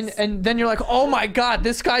 and then you're like, oh my god,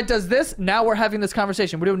 this guy does this. Now we're having this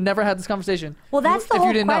conversation. We would have never had this conversation. well, that's the if you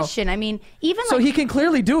whole didn't know. question. I mean, even So like he can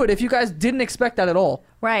clearly do it if you guys didn't expect that at all.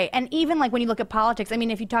 right, and even like when you look at politics, I mean,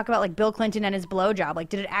 if you talk about like Bill Clinton and his blowjob, like,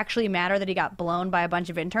 did it actually matter that he got blown by a bunch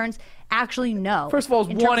of interns? Actually, no. First of all,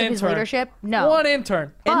 it was in one terms of his intern. leadership, no. One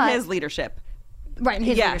intern. In But- his leadership. right in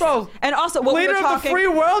his Yes. leadership. Bro, And also, what we leader were of talking. the free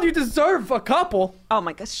world, you deserve a couple. Oh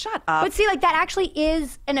my gosh! Shut up. But see, like that actually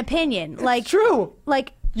is an opinion. Like True.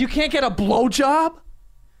 Like You can't get a blowjob?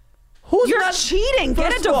 Who's You're not cheating.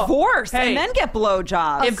 Get First a of all, divorce hey, and then get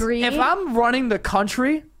blowjobs Agreed. If I'm running the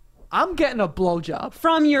country, I'm getting a blowjob.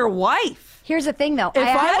 from your wife. here's the thing, though. If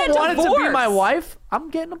I a don't want it to be divorce. my wife, I'm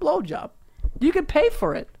getting a blowjob. You can pay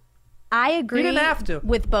for it. I agree didn't have to.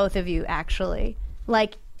 with both of you, actually.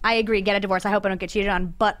 Like, I agree, get a divorce. I hope I don't get cheated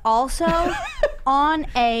on. But also, on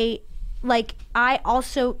a, like, I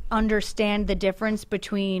also understand the difference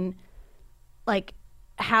between, like,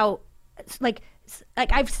 how, like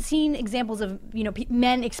I've seen examples of,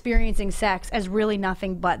 men experiencing sex as really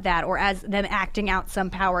nothing but that, or as them acting out some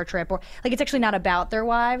power trip, or like it's actually not about their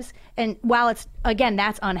wives. And while it's, again,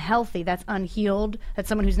 that's unhealthy, that's unhealed, that's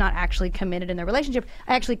someone who's not actually committed in their relationship,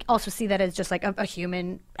 I actually also see that as just like a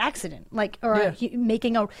human accident, like, or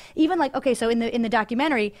making a, even like, okay, so in the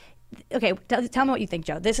documentary, okay, tell me what you think,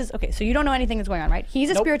 Joe. This is, okay, so you don't know anything that's going on, right? He's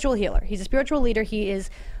a spiritual healer. He's a spiritual leader. He is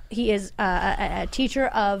a teacher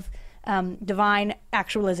of divine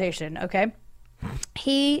actualization, okay?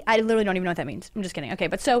 I literally don't even know what that means. I'm just kidding. Okay,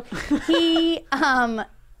 but so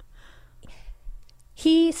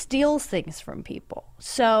he steals things from people.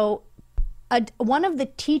 So one of the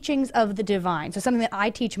teachings of the divine, so something that I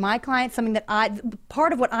teach my clients, something that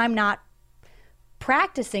part of what I'm not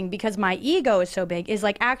practicing because my ego is so big, is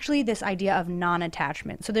like actually this idea of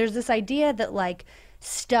non-attachment. So there's this idea that like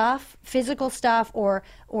stuff, physical stuff or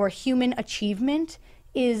human achievement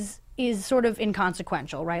is sort of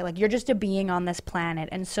inconsequential, right? Like you're just a being on this planet.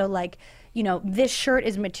 And so like, this shirt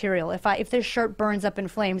is material. If this shirt burns up in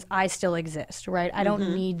flames, I still exist, right? I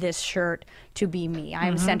don't need this shirt to be me. I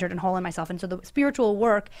am centered and whole in myself. And so the spiritual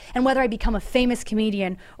work, and whether I become a famous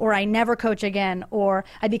comedian or I never coach again or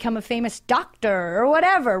I become a famous doctor or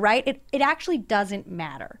whatever, right? It actually doesn't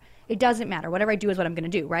matter. It doesn't matter. Whatever I do is what I'm going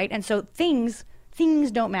to do, right? And so things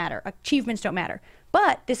don't matter. Achievements don't matter.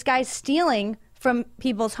 But this guy's stealing from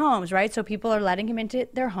people's homes, right? So people are letting him into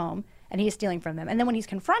their home and he's stealing from them. And then when he's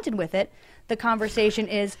confronted with it, the conversation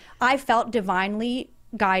is, I felt divinely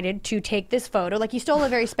guided to take this photo. Like, you stole a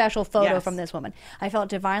very special photo Yes. from this woman. I felt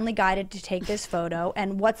divinely guided to take this photo.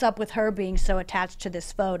 And what's up with her being so attached to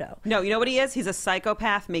this photo? No, you know what he is? He's a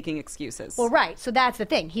psychopath making excuses. Well, right. So that's the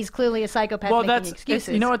thing. He's clearly a psychopath Well, making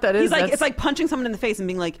excuses. you know what that is? He's like, That's- it's like punching someone in the face and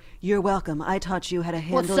being like, "You're welcome. I taught you how to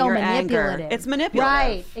handle Well, it's so your manipulative. anger." It's manipulative.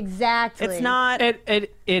 Right. Exactly. It's not.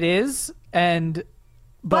 It is, and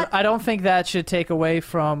But I don't think that should take away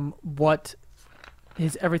from what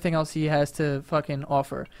everything else he has to fucking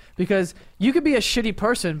offer. Because you could be a shitty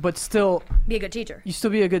person, but still Be a good teacher. you still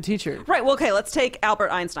be a good teacher. Right. Well, okay. Let's take Albert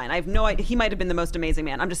Einstein. I have no idea. He might have been the most amazing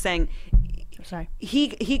man. I'm just saying. Sorry. He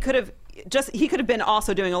could have been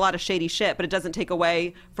also doing a lot of shady shit, but it doesn't take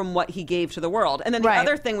away from what he gave to the world. And then the Right.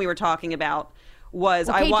 other thing we were talking about was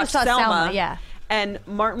Well, I Kate watched just saw Selma. yeah. And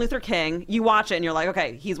Martin Luther King, you watch it and you're like,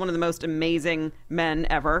 okay, he's one of the most amazing men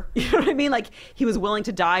ever. You know what I mean? Like, he was willing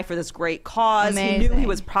to die for this great cause. He knew he Amazing.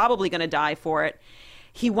 was probably going to die for it.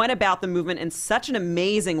 He went about the movement in such an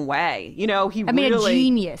amazing way. You know, I mean, a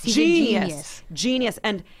genius. He's a genius. Genius.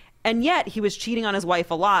 And yet he was cheating on his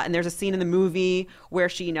wife a lot. And there's a scene in the movie where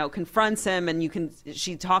she, you know, confronts him and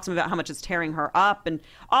she talks to him about how much it's tearing her up. And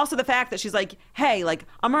also the fact that she's like, hey, like,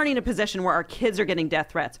 I'm already in a position where our kids are getting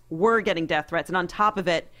death threats. We're getting death threats. And on top of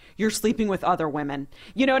it, you're sleeping with other women.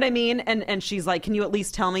 You know what I mean? And she's like, can you at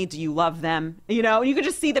least tell me, do you love them? You know, and you could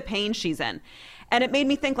just see the pain she's in. And it made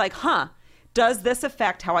me think like, does this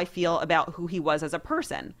affect how I feel about who he was as a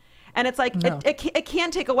person? And it's like, No. it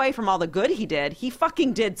can't take away from all the good he did. He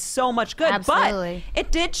fucking did so much good. Absolutely. But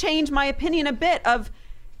it did change my opinion a bit of,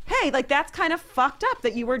 hey, like, that's kind of fucked up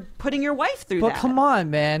that you were putting your wife through But that. come on,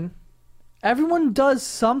 man. Everyone does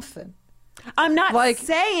something. I'm not like-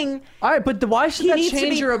 saying... All right, but why should He that needs to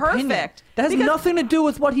change be your opinion? perfect. That has Because- nothing to do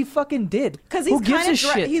with what he fucking did. Because Who he's gives kind a of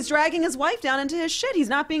shit? he's dragging his wife down into his shit. He's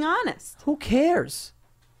not being honest. Who cares?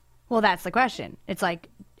 Well, that's the question. It's like,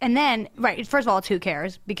 and then, right, first of all, it's who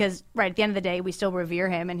cares? Because, right, at the end of the day, we still revere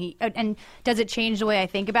him. And does it change the way I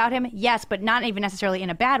think about him? Yes, but not even necessarily in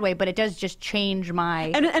a bad way, but it does just change my...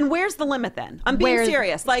 And where's the limit then? I'm being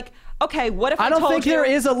serious. Like, okay, what if I I don't told think you... there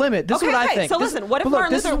is a limit. This okay, is what okay, I think. So This- listen, what if but look,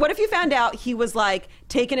 Martin this Luther, is- what if you found out he was like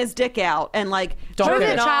taking his dick out and like Don't What if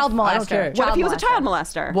care. he's a child I don't care. molester? What if he was a Molester. child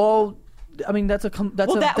molester? Well, I mean, that's a...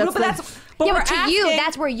 But Yeah, we're but to you, asking-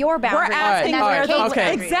 that's where your boundary We're is, asking and that's all where right, Kate's okay.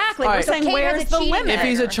 boundary is. Exactly. All We're right. saying, So Kate has where's a the cheating limit? If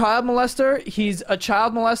he's a record. child molester, he's a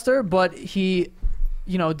child molester, but he,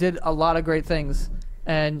 you know, did a lot of great things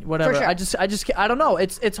and whatever. For sure. I don't know.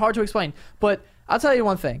 It's hard to explain. But I'll tell you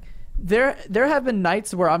one thing. There have been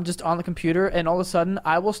nights where I'm just on the computer and all of a sudden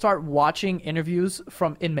I will start watching interviews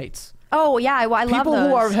from inmates. Oh, yeah, I love People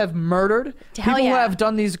those. who have murdered, Hell people who yeah. have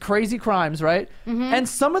done these crazy crimes, right? Mm-hmm. And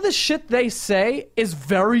some of the shit they say is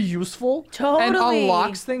very useful and Totally.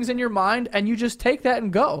 unlocks things in your mind, and you just take that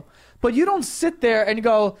and go. But you don't sit there and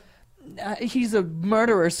go, he's a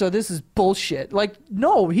murderer, so this is bullshit. Like,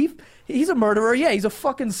 no, he's a murderer. Yeah, he's a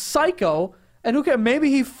fucking psycho. And who cares?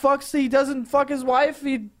 Maybe he doesn't fuck his wife,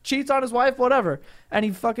 he cheats on his wife, whatever. And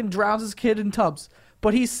he fucking drowns his kid in tubs.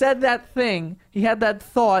 But he said that thing, he had that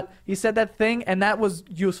thought, he said that thing, and that was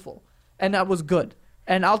useful. And that was good.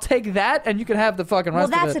 And I'll take that, and you can have the fucking rest of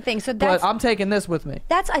it. Well, that's the thing. So that's- but I'm taking this with me.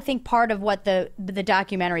 That's, I think, part of what the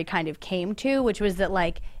documentary kind of came to, which was that,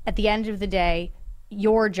 like, at the end of the day,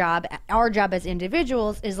 your job, our job as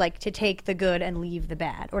individuals, is like to take the good and leave the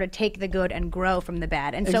bad, or to take the good and grow from the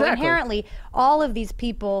bad. And so Exactly. inherently, all of these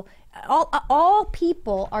people, all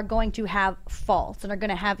people are going to have faults and are going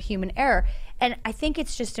to have human error. And I think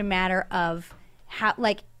it's just a matter of how,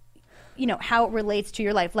 like, you know, how it relates to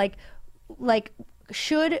your life. Like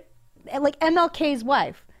should, like MLK's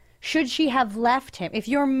wife, should she have left him? If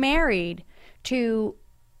you're married to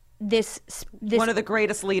this One of the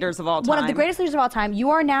greatest leaders of all time. one of the greatest leaders of all time,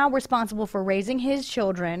 you are now responsible for raising his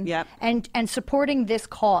children Yep. and supporting this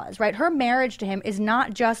cause, right? Her marriage to him is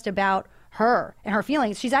not just about her and her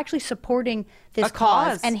feelings. She's actually supporting this A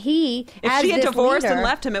cause. And he, If as she had this divorced leader, and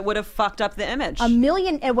left him, it would have fucked up the image.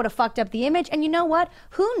 it would have fucked up the image. And you know what?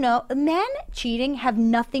 Men cheating have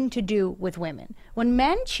nothing to do with women. When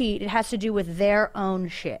men cheat, it has to do with their own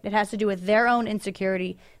shit. It has to do with their own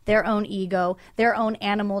insecurity, their own ego, their own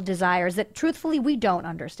animal desires that truthfully we don't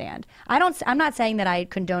understand. I'm not saying that I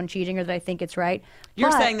condone cheating or that I think it's right. You're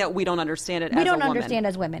but saying that we don't understand it as we a don't woman. understand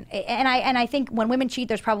as women. And I think when women cheat,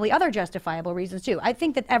 there's probably other justifiable reasons too. I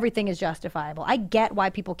think that everything is justifiable. I get why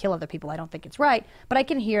people kill other people. I don't think it's right, but I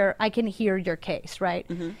can hear your case, right?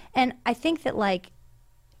 Mm-hmm. And I think that, like,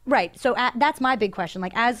 right. So that's my big question.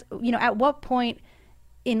 Like, as you know, at what point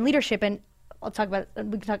in leadership, and we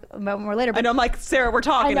can talk about more later. But I know, I'm like, Sarah, we're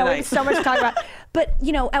talking I know, tonight. there's so much to talk about. But,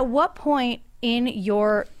 you know, at what point in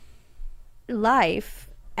your life,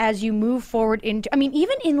 as you move forward into, I mean,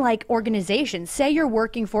 even in like organizations, say you're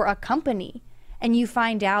working for a company and you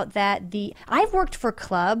find out that I've worked for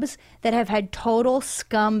clubs that have had total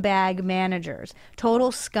scumbag managers, total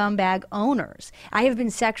scumbag owners. I have been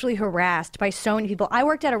sexually harassed by so many people. I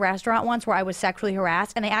worked at a restaurant once where I was sexually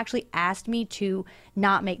harassed, and they actually asked me to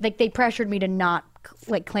not make, like, they pressured me to not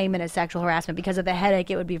like claim it as sexual harassment because of the headache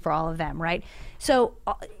it would be for all of them, right? So,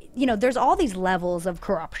 there's all these levels of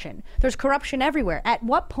corruption. There's corruption everywhere. At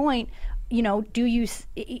what point,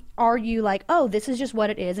 are you like, oh, this is just what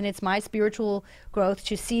it is, and it's my spiritual growth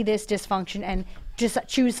to see this dysfunction and just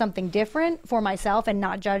choose something different for myself and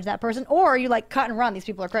not judge that person? Or are you like, cut and run, these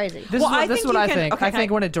people are crazy? This is what I think. Okay, I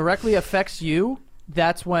think when it directly affects you,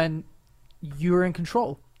 that's when you're in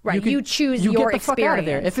control. Right, you choose your get the fuck out of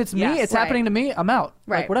there. If it's me, it's happening to me, I'm out.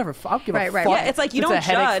 Right. Like, whatever. I'll give a fuck. Yeah, it's like you It's don't a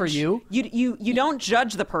headache judge. for you. You don't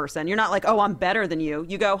judge the person. You're not like, oh, I'm better than you.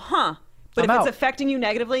 You go, huh. But I'm if out. it's affecting you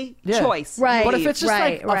negatively, Yeah. choice. Right. But if it's just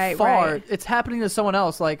like right, afar, right. it's happening to someone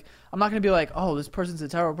else. Like, I'm not going to be like, oh, this person's a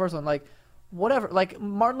terrible person. Like, whatever. Like,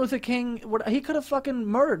 Martin Luther King, he could have fucking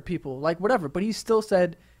murdered people. Like, whatever. But he still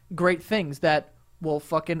said great things that will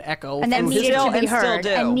fucking echo. And that through needed history. to be and still heard do.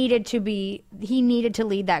 and he needed to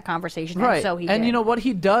lead that conversation. Right. And so he did. And what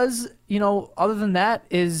he does, other than that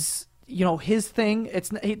is, his thing.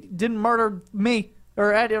 He didn't murder me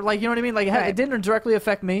or like, you know what I mean? Like, it didn't directly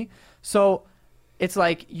affect me. So it's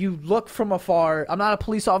like you look from afar. I'm not a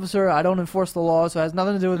police officer. I don't enforce the law, so it has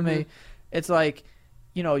nothing to do with me. It's like,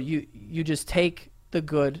 you just take the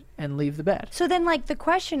good and leave the bad. So then, like, the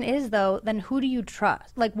question is, though, then who do you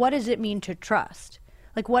trust? Like, what does it mean to trust?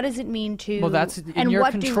 Like, what does it mean to... Well, that's in and your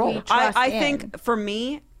what control. Do we trust I in? think for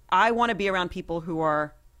me, I want to be around people who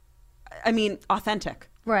are, authentic.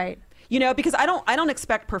 Right. Because I don't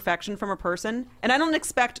expect perfection from a person, and I don't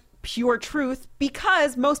expect pure truth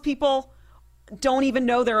because most people don't even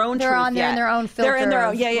know their own They're truth on there yet. in their own filter. They're in their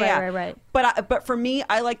own, of- yeah. Right. But for me,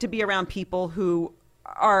 I like to be around people who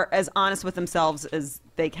are as honest with themselves as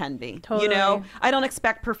they can be. Totally. I don't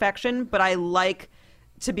expect perfection, but I like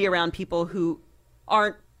to be around people who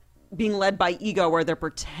aren't being led by ego where they're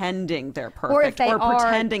pretending they're perfect Or if they are...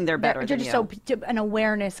 pretending they're better than just you. an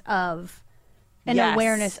awareness of... Yes.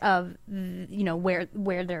 awareness of,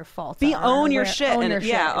 where their faults are. Own your shit. Own and, your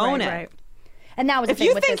shit. own Right, it. right. And that was the If thing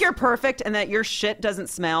you with think this. you're perfect and that your shit doesn't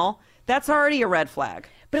smell, that's already a red flag.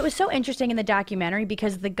 But it was so interesting in the documentary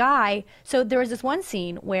because the guy, so there was this one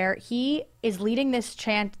scene where he is leading this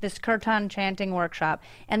kirtan chanting workshop,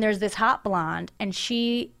 and there's this hot blonde, and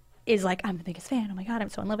she is like, I'm the biggest fan. Oh my God, I'm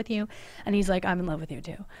so in love with you. And he's like, I'm in love with you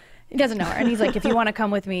too. He doesn't know her. And he's like, if you want to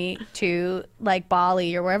come with me to like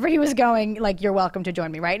Bali or wherever he was going, like, you're welcome to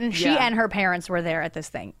join me, right? And she and her parents were there at this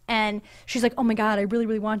thing. And she's like, oh my God, I really,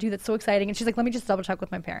 really want you. That's so exciting. And she's like, let me just double check with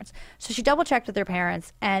my parents. So she double checked with their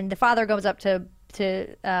parents, and the father goes up to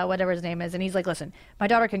whatever his name is, and he's like, listen, my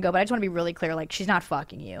daughter can go, but I just want to be really clear, like, she's not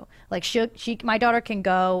fucking you. Like, my daughter can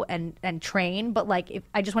go and train, but like, if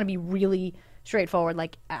I just want to be really straightforward,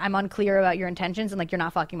 like, I'm unclear about your intentions, and like, you're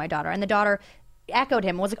not fucking my daughter. And the daughter echoed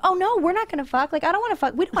him and was like, oh no, we're not gonna fuck. Like, I don't want to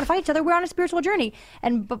fuck. We don't want to fight each other. We're on a spiritual journey.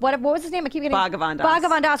 And but what was his name? I keep getting Bhagavan Das.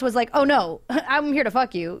 Bhagavan Das was like, oh no, I'm here to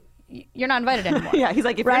fuck you. You're not invited anymore. Yeah, he's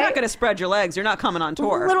like, if Right? you're not going to spread your legs, you're not coming on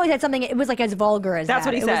tour. Literally said something. It was like as vulgar as That's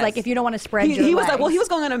that. what he It says. was like, if you don't want to spread your He was legs. like, well, he was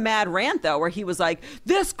going on a mad rant though, where he was like,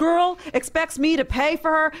 this girl expects me to pay for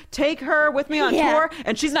her, take her with me on Yeah. tour,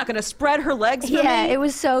 and she's not going to spread her legs for Yeah, me. it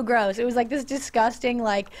was so gross. It was like this disgusting,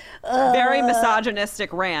 like, Very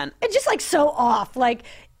misogynistic rant. it's just like so off. Like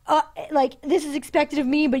this is expected of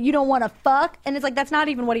me, but you don't want to fuck, and it's like that's not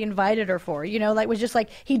even what he invited her for. Like, it was just like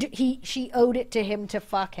she owed it to him to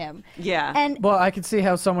fuck him. Yeah. And Well, I could see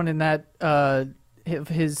how someone in that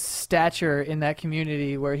his stature in that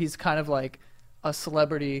community, where he's kind of like a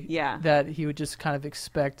celebrity, Yeah. that he would just kind of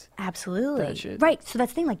expect. absolutely That shit. right. So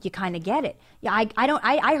that's the thing. Like, you kind of get it. Yeah,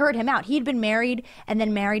 I heard him out. He had been married and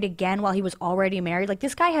then married again while he was already married. Like,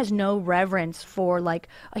 this guy has no reverence for, like,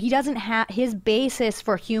 he doesn't have, his basis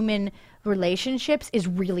for human relationships is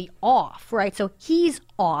really off, right? So he's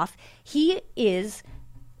off. He is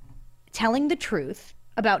telling the truth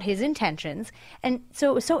about his intentions. And so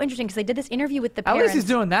it was so interesting because they did this interview with the At parents. least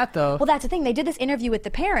he's doing that though. Well, that's the thing. They did this interview with the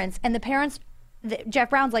parents, and the parents, Jeff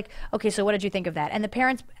Brown's like, okay, so what did you think of that? And the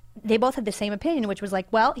parents, they both had the same opinion, which was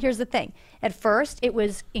like, well, here's the thing. At first, it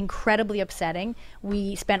was incredibly upsetting.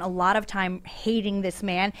 We spent a lot of time hating this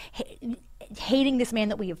man, hating this man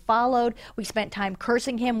that we have followed. We spent time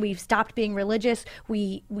cursing him. We've stopped being religious.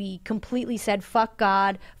 We completely said, fuck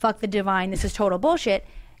God, fuck the divine. This is total bullshit.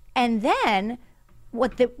 And then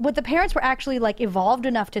what the parents were actually like evolved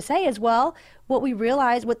enough to say is, well, what we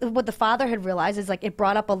realized, what the father had realized is, like, it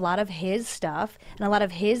brought up a lot of his stuff and a lot of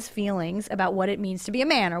his feelings about what it means to be a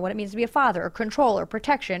man, or what it means to be a father, or control, or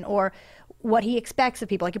protection, or what he expects of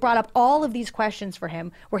people. Like, he brought up all of these questions for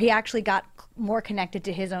him where he actually got more connected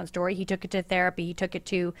to his own story. He took it to therapy.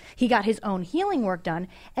 He got his own healing work done.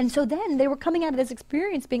 And so then they were coming out of this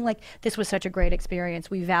experience being like, this was such a great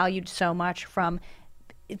experience. We valued so much from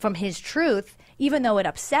his truth, even though it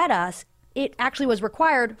upset us. It actually was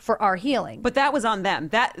required for our healing. But that was on them.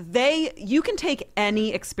 You can take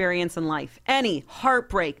any experience in life, any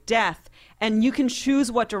heartbreak, death, and you can choose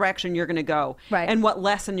what direction you're going to go, right, and what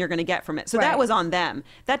lesson you're going to get from it. So right, that was on them.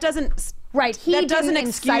 That doesn't right. That doesn't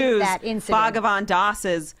excuse that incident. Bhagavan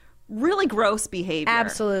Das's really gross behavior.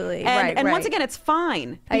 Absolutely. And right. once again, it's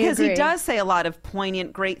fine because I agree. he does say a lot of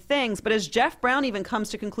poignant, great things. But as Jeff Brown even comes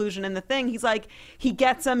to conclusion in the thing, he's like, he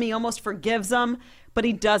gets him, he almost forgives him, but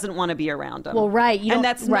he doesn't want to be around him. Well, right. And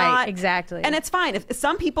that's right, not exactly. And it's fine. If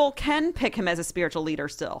some people can pick him as a spiritual leader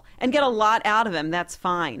still and get a lot out of him, that's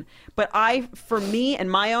fine. But for me and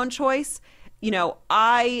my own choice,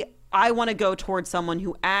 I want to go towards someone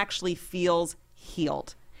who actually feels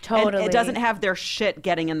healed. Totally. And it doesn't have their shit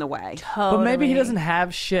getting in the way. Totally. But maybe he doesn't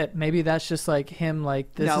have shit. Maybe that's just like him,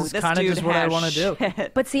 like, this is kind of just what I want to do.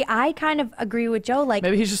 But see, I kind of agree with Joe. Like,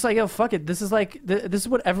 maybe he's just like, yo, fuck it. This is like, this is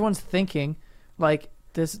what everyone's thinking. Like,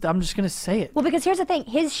 this, I'm just going to say it. Well, because here's the thing.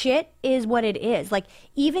 His shit is what it is. Like,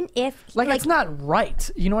 even if... Like, it's not right.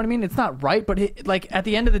 You know what I mean? It's not right, but like, at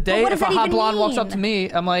the end of the day, what if does a that hot even blonde walks up mean? to me,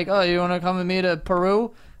 I'm like, oh, you want to come with me to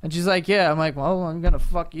Peru? And she's like, yeah. I'm like, well, I'm going to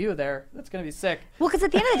fuck you there. That's going to be sick. Well, because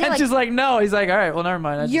at the end of the day, And she's like, no. He's like, all right, well, never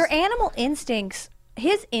mind. Your animal instincts,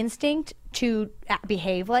 his instinct to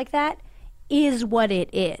behave like that is what it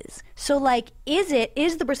is. So, like, is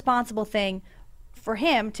the responsible thing for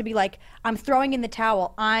him to be like, I'm throwing in the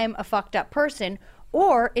towel, I'm a fucked up person?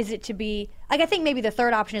 Or is it to be, like, I think maybe the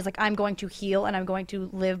third option is like, I'm going to heal and I'm going to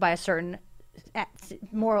live by a certain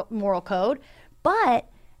moral code. But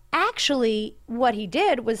actually, what he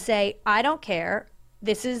did was say, I don't care.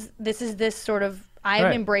 This is this sort of, I'm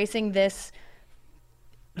Right. embracing this.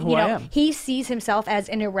 Who I am. He sees himself as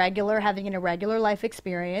having an irregular life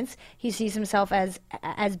experience. He sees himself as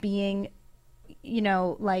being,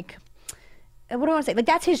 like, what do I want to say? Like,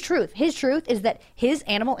 that's his truth. His truth is that his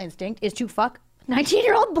animal instinct is to fuck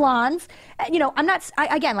 19-year-old blondes. I'm not.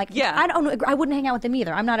 I wouldn't hang out with him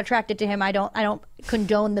either. I'm not attracted to him. I don't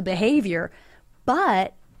condone the behavior.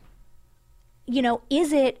 But,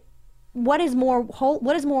 what is more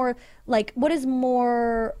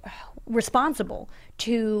responsible,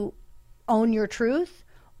 to own your truth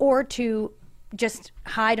or to just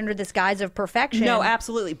hide under this guise of perfection? No,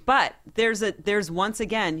 absolutely. But there's once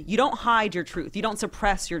again, you don't hide your truth. You don't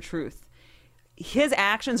suppress your truth. His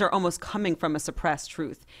actions are almost coming from a suppressed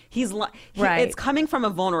truth. Right. It's coming from a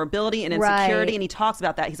vulnerability and insecurity, Right. and he talks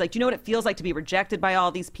about that. He's like, do you know what it feels like to be rejected by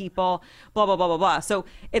all these people? Blah, blah, blah, blah, blah. So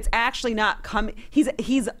it's actually not coming.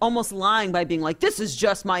 He's almost lying by being like, this is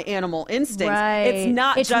just my animal instincts. Right. It's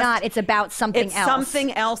not. It's about something it's else.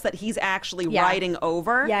 something else that he's actually Yeah. writing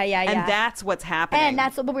over. Yeah. And that's what's happening. And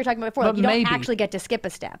that's what we were talking about before. But Like, you maybe. don't actually get to skip a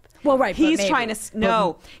step. Well, right. He's but trying maybe.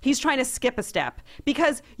 to he's trying to skip a step,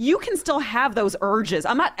 because you can still have those urges.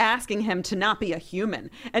 I'm not asking him to not be a human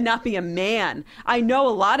and not be a man. I know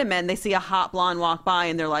a lot of men, they see a hot blonde walk by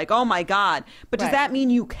and they're like, oh my God. But does Right. that mean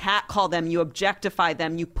you catcall them, you objectify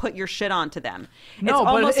them, you put your shit onto them? No, It's but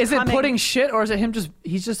almost is it coming- putting shit, or is it him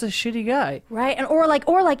he's just a shitty guy? Right. And or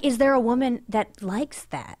like is there a woman that likes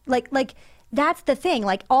that? Like that's the thing.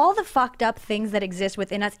 Like, all the fucked up things that exist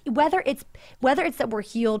within us, whether it's that we're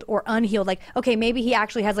healed or unhealed. Like, okay, maybe he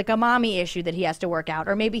actually has like a mommy issue that he has to work out,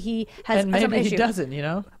 or maybe he has And some maybe issue. he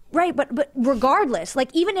doesn't, Right, but regardless, like,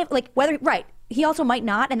 even if, like, whether, right, he also might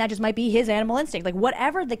not, and that just might be his animal instinct. Like,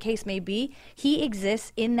 whatever the case may be, he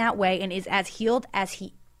exists in that way and is as healed as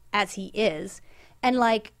he is. And,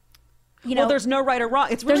 like, well, there's no right or wrong.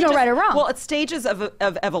 It's really There's no just- right or wrong. Well, it's stages of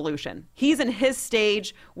evolution. He's in his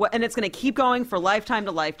stage, and it's going to keep going for lifetime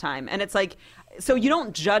to lifetime. And it's like, so you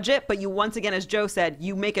don't judge it, but you, once again, as Joe said,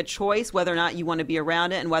 you make a choice whether or not you want to be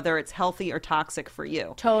around it and whether it's healthy or toxic for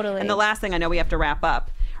you. Totally. And the last thing, I know we have to wrap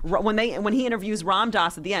up. When he interviews Ram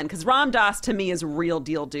Dass at the end, because Ram Dass to me is a real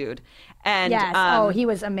deal dude. And yes, he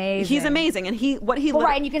was amazing. He's amazing, and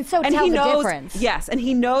right, and you can so and tell he the knows, difference. Yes, and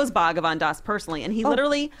he knows Bhagavan Das personally, and he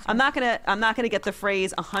literally, I'm not gonna get the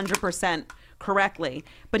phrase 100% correctly,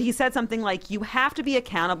 but he said something like, you have to be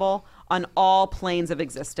accountable on all planes of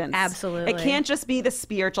existence. Absolutely. It can't just be the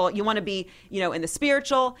spiritual. You want to be, in the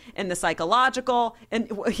spiritual, in the psychological,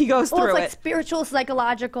 and he goes through it's like it. spiritual,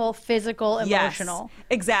 psychological, physical, emotional. Yes,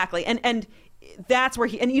 exactly. And that's where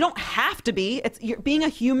and you don't have to be. Being a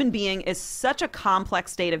human being is such a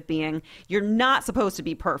complex state of being. You're not supposed to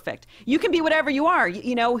be perfect. You can be whatever you are.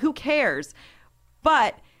 Who cares?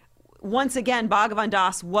 But once again, Bhagavan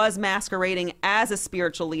Das was masquerading as a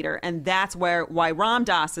spiritual leader, and that's why Ram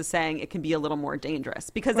Dass is saying it can be a little more dangerous,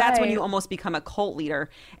 because that's when Right. you almost become a cult leader,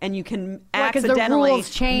 and you can Because the accidentally rules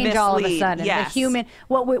change all of a mislead. sudden. Yes. The human,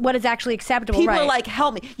 what is actually acceptable. People right. are like,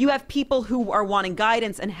 help me. You have people who are wanting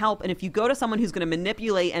guidance and help, and if you go to someone who's going to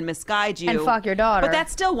manipulate and misguide you And fuck your daughter. but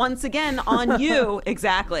that's still once again on you,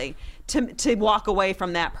 exactly, to walk away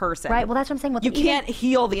from that person. Right, well, that's what I'm saying. You can't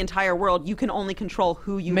heal the entire world. You can only control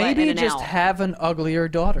who you let in Maybe and just out. have an uglier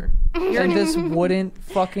daughter, and this wouldn't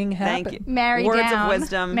fucking happen. Thank you. marry Words down. of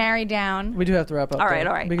wisdom. Marry down. We do have to wrap up. All right, though.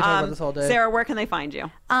 all right. We can talk about this all day. Sarah, where can they find you? You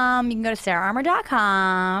can go to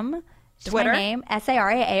saraharmour.com. Just Twitter? my name,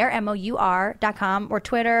 SARAARMOUR.com, or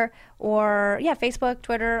Twitter, or Facebook,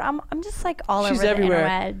 Twitter. I'm just like all She's over everywhere. the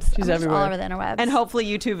interwebs. She's I'm just all everywhere. over the interwebs. And hopefully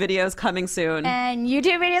YouTube videos coming soon. And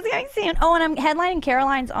YouTube videos coming soon. Oh, and I'm headlining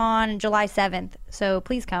Caroline's on July 7th. So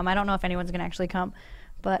please come. I don't know if anyone's going to actually come.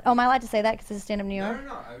 But, am I allowed to say that because it's a stand-up New York?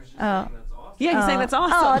 No, I was just saying that's awesome. Yeah, he's saying that's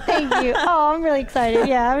awesome. Oh, thank you. Oh, I'm really excited.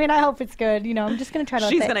 Yeah, I mean, I hope it's good. I'm just going to try to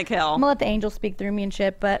She's let gonna kill. I'm going to let the angels speak through me and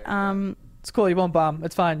shit. But, It's cool. You won't bomb.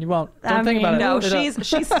 It's fine. You won't. Don't I think about it. mean, No, It'll-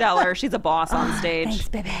 she's stellar. She's a boss on stage. thanks,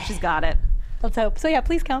 baby. She's got it. let's hope. So, yeah,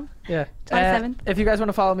 please come. Yeah. July 7th. If you guys want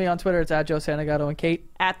to follow me on Twitter, it's at Joe Santagato and Kate.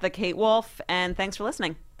 At the Kate Wolf, and thanks for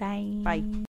listening. Bye. Bye.